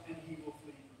one and he will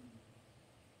flee from you.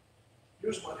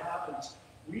 Here's what happens.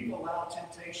 We allow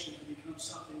temptation to become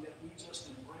something that we just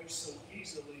embrace so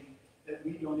easily that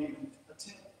we don't even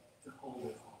attempt to hold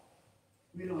it on.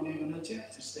 We don't even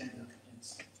attempt to stand up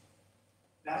against it.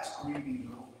 That's grieving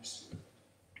the Holy Spirit.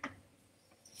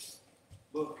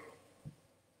 Look,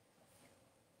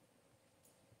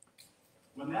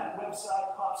 when that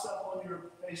website pops up on your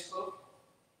Facebook,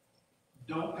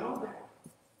 don't go there.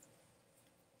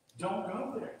 Don't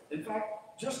go there. In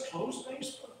fact, just close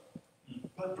Facebook.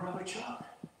 But Brother Chuck,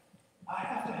 I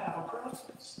have to have a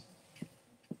presence.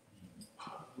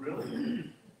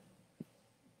 Really?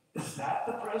 Is that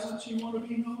the presence you want to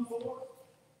be known for?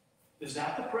 Is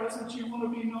that the presence you want to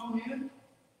be known in?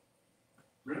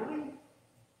 Really?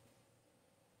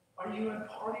 Are you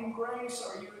imparting grace?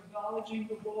 Are you acknowledging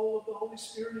the role of the Holy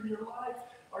Spirit in your life?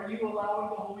 Are you allowing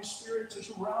the Holy Spirit to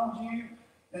surround you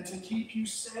and to keep you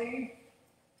safe?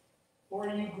 Or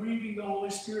are you grieving the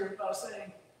Holy Spirit by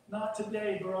saying, not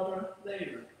today, brother,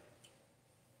 later?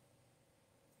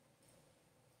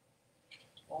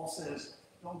 Paul says,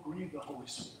 don't grieve the Holy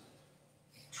Spirit.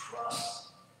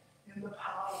 Trust in the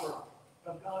power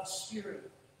of God's Spirit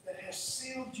that has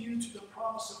sealed you to the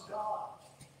promise of God.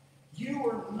 You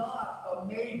are not a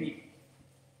maybe.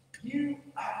 You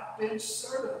have been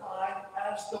certified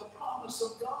as the promise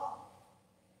of God.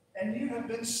 And you have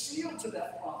been sealed to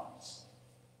that promise.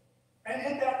 And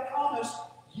in that promise,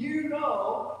 you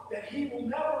know that He will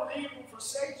never leave or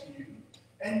forsake you.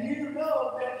 And you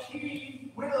know that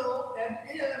He will and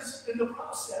is in the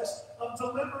process of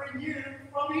delivering you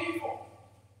from evil.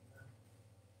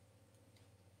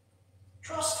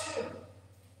 Trust Him.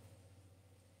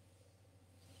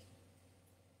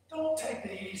 Don't take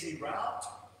the easy route.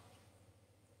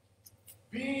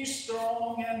 Be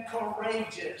strong and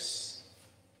courageous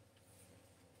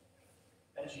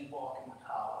as you walk in the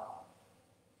power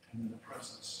and in the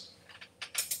presence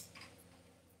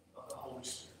of the Holy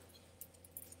Spirit.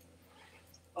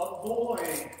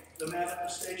 Avoid the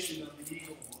manifestation of the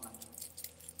evil one.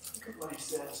 Look at what he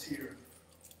says here.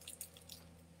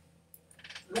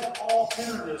 Let all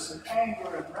bitterness and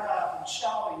anger and wrath and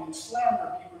shouting and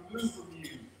slander be removed from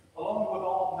you, along with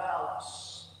all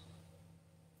malice.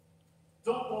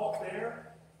 Don't walk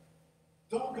there.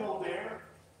 Don't go there.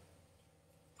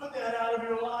 Put that out of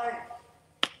your life.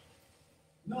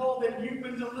 Know that you've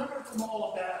been delivered from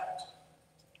all of that.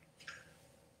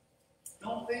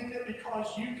 Don't think that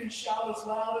because you can shout as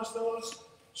loud as those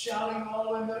shouting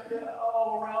all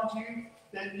around you,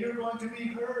 that you're going to be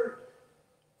heard.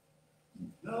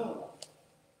 No.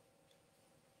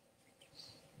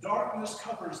 Darkness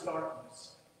covers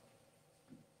darkness.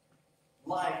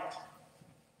 Light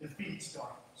defeats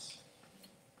darkness.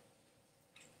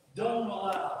 Don't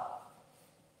allow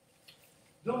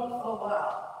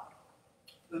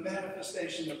the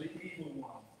manifestation of the evil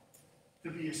one to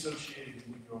be associated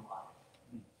with your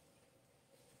life.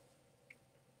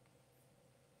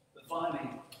 But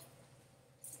finally,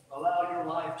 allow your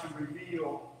life to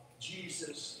reveal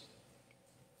Jesus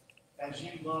as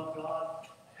you love God,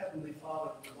 Heavenly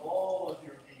Father, with all of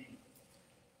your being,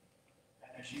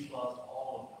 and as you love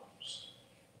all of those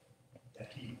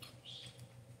that He loves.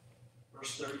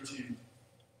 Verse 32,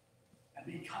 and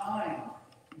be kind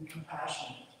and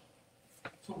compassionate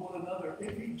to one another.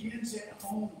 It begins at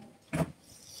home.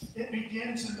 It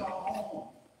begins in the home.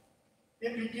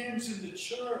 It begins in the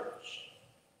church.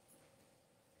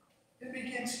 It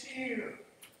begins here.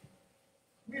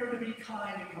 We are to be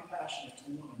kind and compassionate to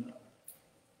one another.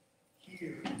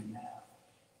 Here and now.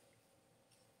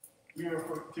 We are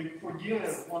to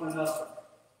forgive one another.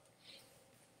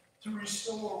 To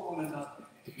restore one another.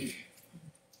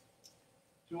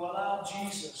 To allow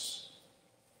Jesus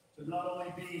to not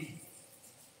only be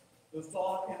the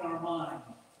thought in our mind,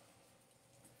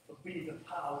 but be the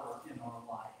power in our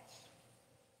life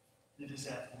that is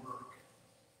at work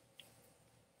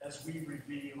as we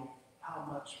reveal how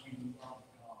much we love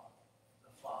God, the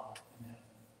Father in heaven,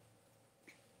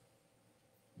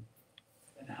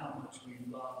 and how much we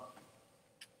love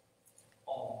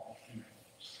all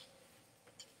humans.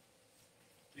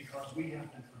 Because we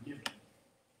have been forgiven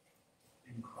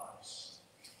in Christ.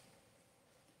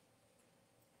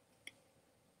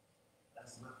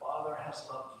 As the Father has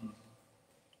loved you,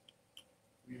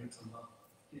 we are to love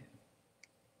Him.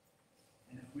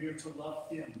 And if we are to love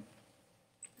Him,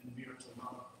 then we are to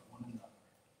love one another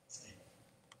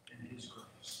in His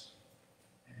grace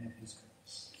and in His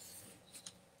goodness.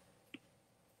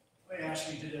 Let me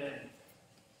ask you today,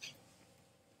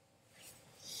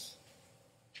 is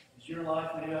your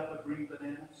life made up of green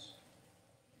bananas?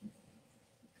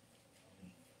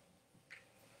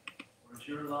 Or is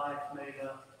your life made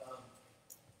up of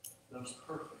those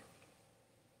perfect,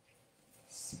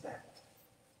 specked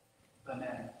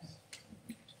bananas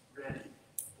ready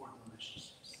for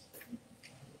deliciousness?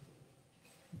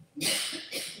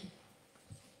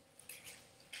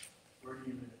 Where do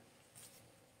you live?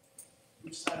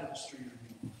 Which side of the street are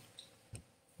you on?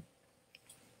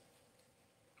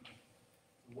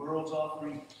 The world's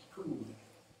offering cool.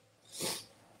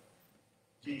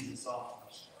 Jesus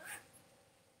offers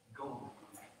golden.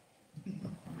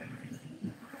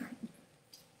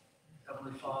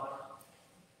 Heavenly Father,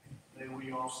 may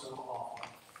we also offer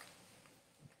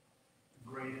the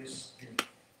greatest gift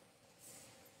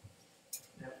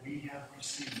that we have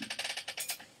received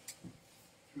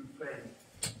through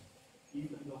faith,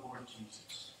 even the Lord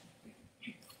Jesus.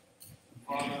 And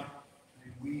Father,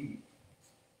 may we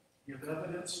give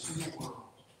evidence to the world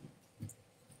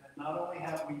that not only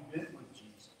have we been with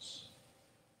Jesus,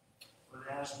 but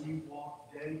as we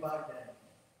walk day by day,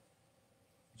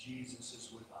 Jesus is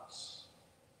with us.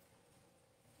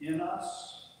 In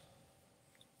us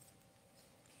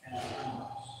and through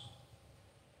us,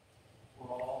 for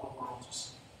all the world to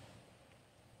see.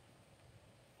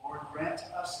 Lord, grant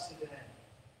us today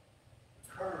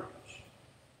the courage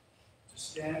to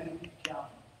stand and be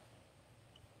counted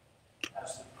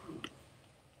as the proof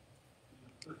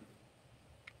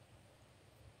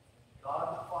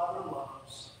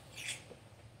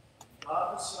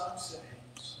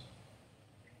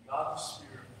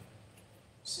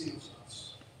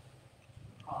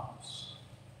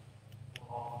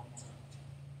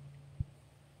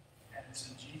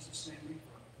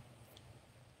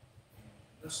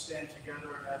us stand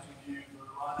together as we do.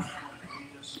 Brother Ron is going to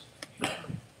lead us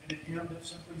in a hymn that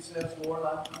simply says, Lord,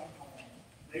 I'm coming home.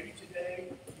 Maybe today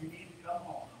you need to come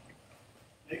home.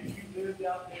 Maybe you lived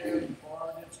out there in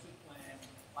far distant land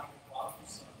like a prodigal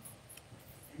son.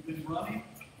 You've been running,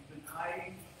 you've been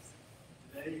hiding.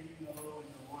 Today you know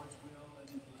in the Lord's will and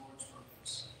in the Lord's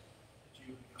purpose that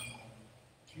you would come home.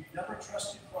 If you've never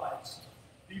trusted Christ,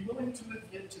 be willing to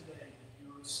admit today that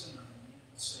you're a sinner and need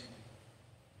a Savior.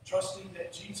 Trusting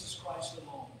that Jesus Christ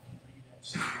alone can be that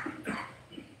Savior.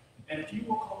 And if you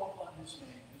will call upon His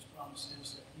name, His promise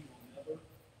is that He will never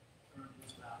turn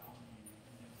His back on you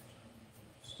and never turn you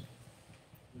first.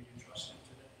 Will you trust Him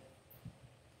today?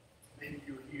 Maybe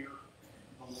you're here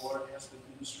and the Lord has the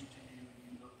ministry to you and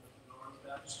you know that the North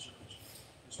Baptist Church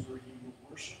is where you will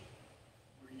worship,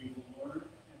 where you will learn,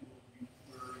 and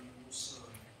where you will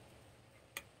serve.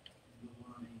 And the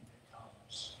learning that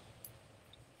comes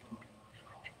from our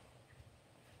God.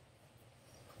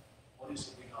 What is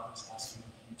it that God is asking of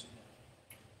you today?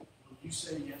 Will you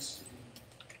say yes to Him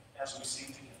as we sing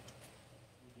together?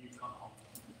 Will you come home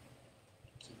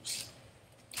to Him?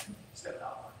 Step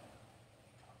out right now.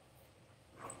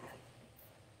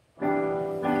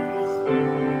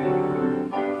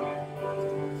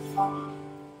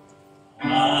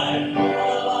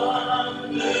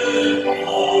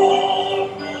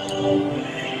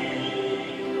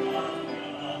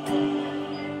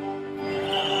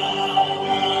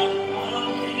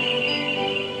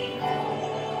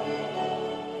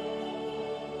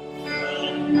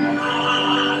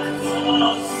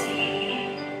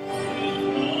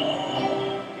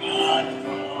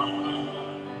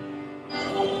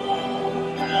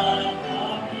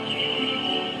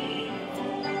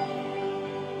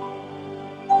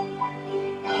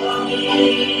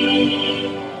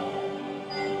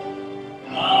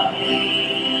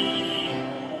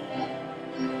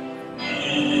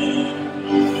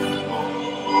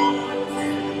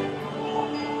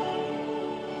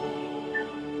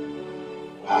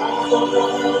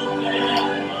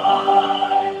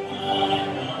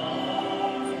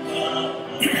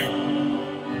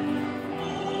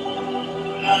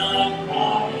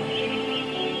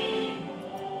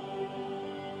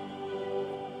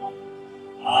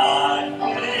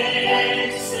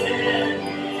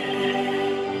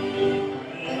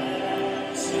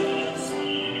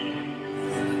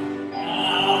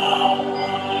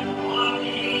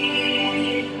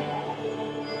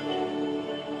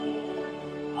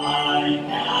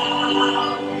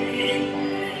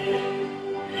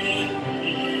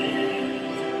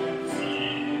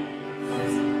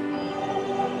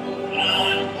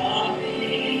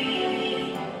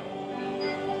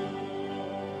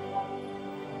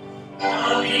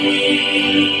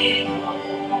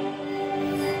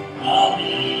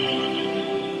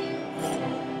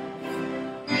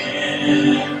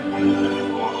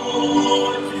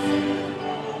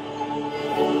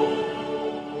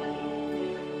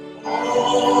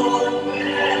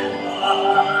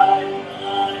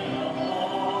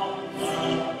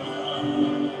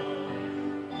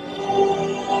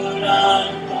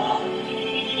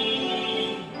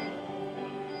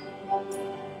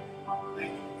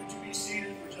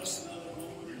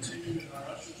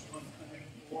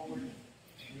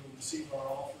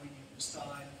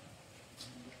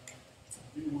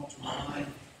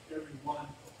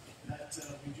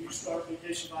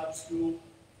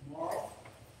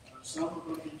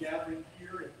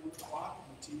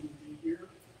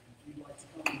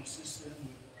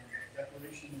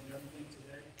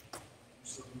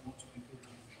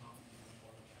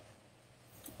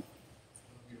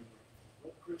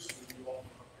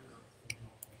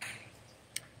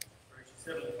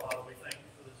 Heavenly Father, we thank you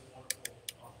for this wonderful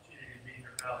opportunity to be in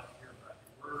your house to hear about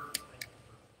your word. Thank you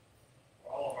for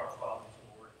all of our fathers,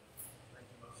 Lord. Thank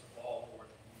you most of all, Lord,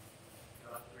 that you,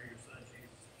 God, through your Son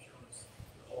Jesus, have shown us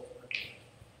the ultimate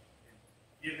in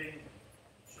giving,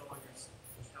 showing us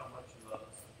just how much you love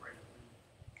us. I pray that we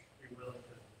be willing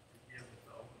to give with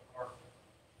the open heart,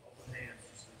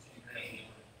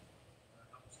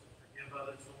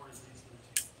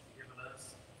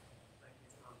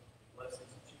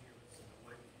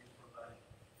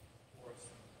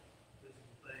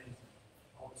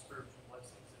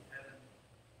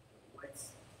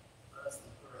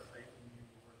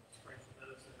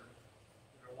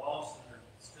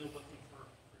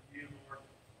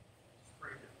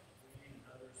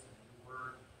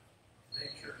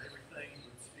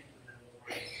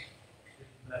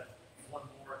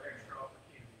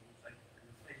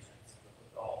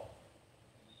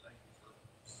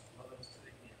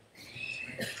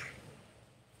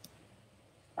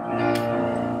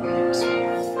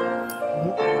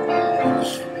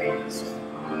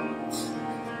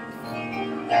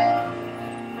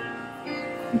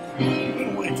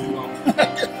 Been way too long.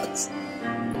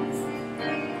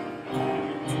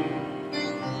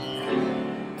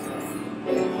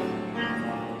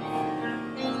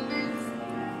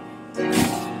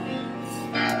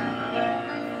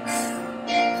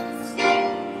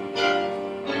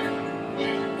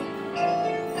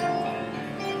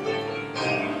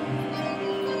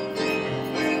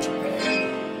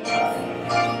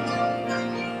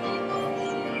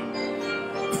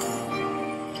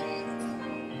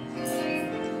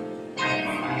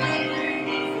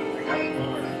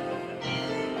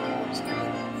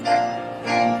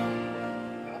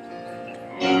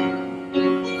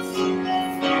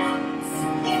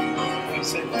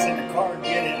 Say what's in the car and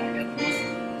get it. I got the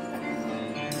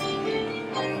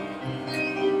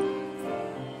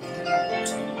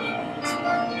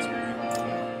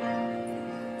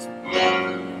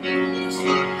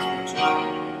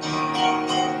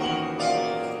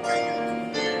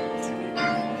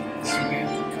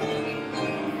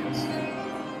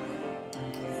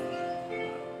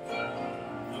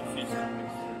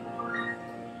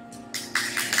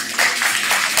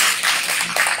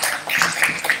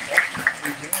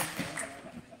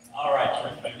All right,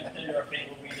 church, but just in our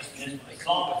people, we just finished the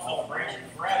song of celebration.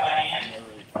 Grab a hand.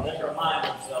 Let's remind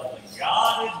ourselves that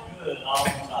God is good all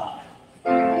the time.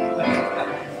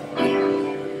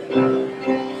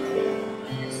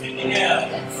 Sing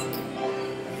together.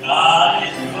 God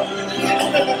is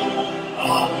good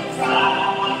all the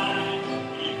time.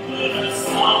 He put a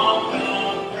song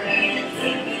of praise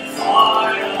in this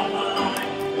heart of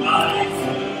mine. God is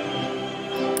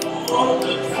good all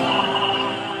the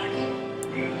time.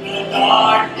 The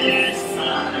darkest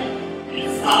night,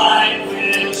 His light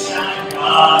will shine.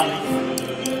 God is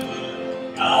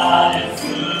good. God is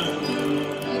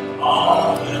good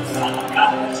all the time.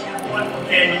 God bless you. One more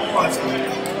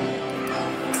day.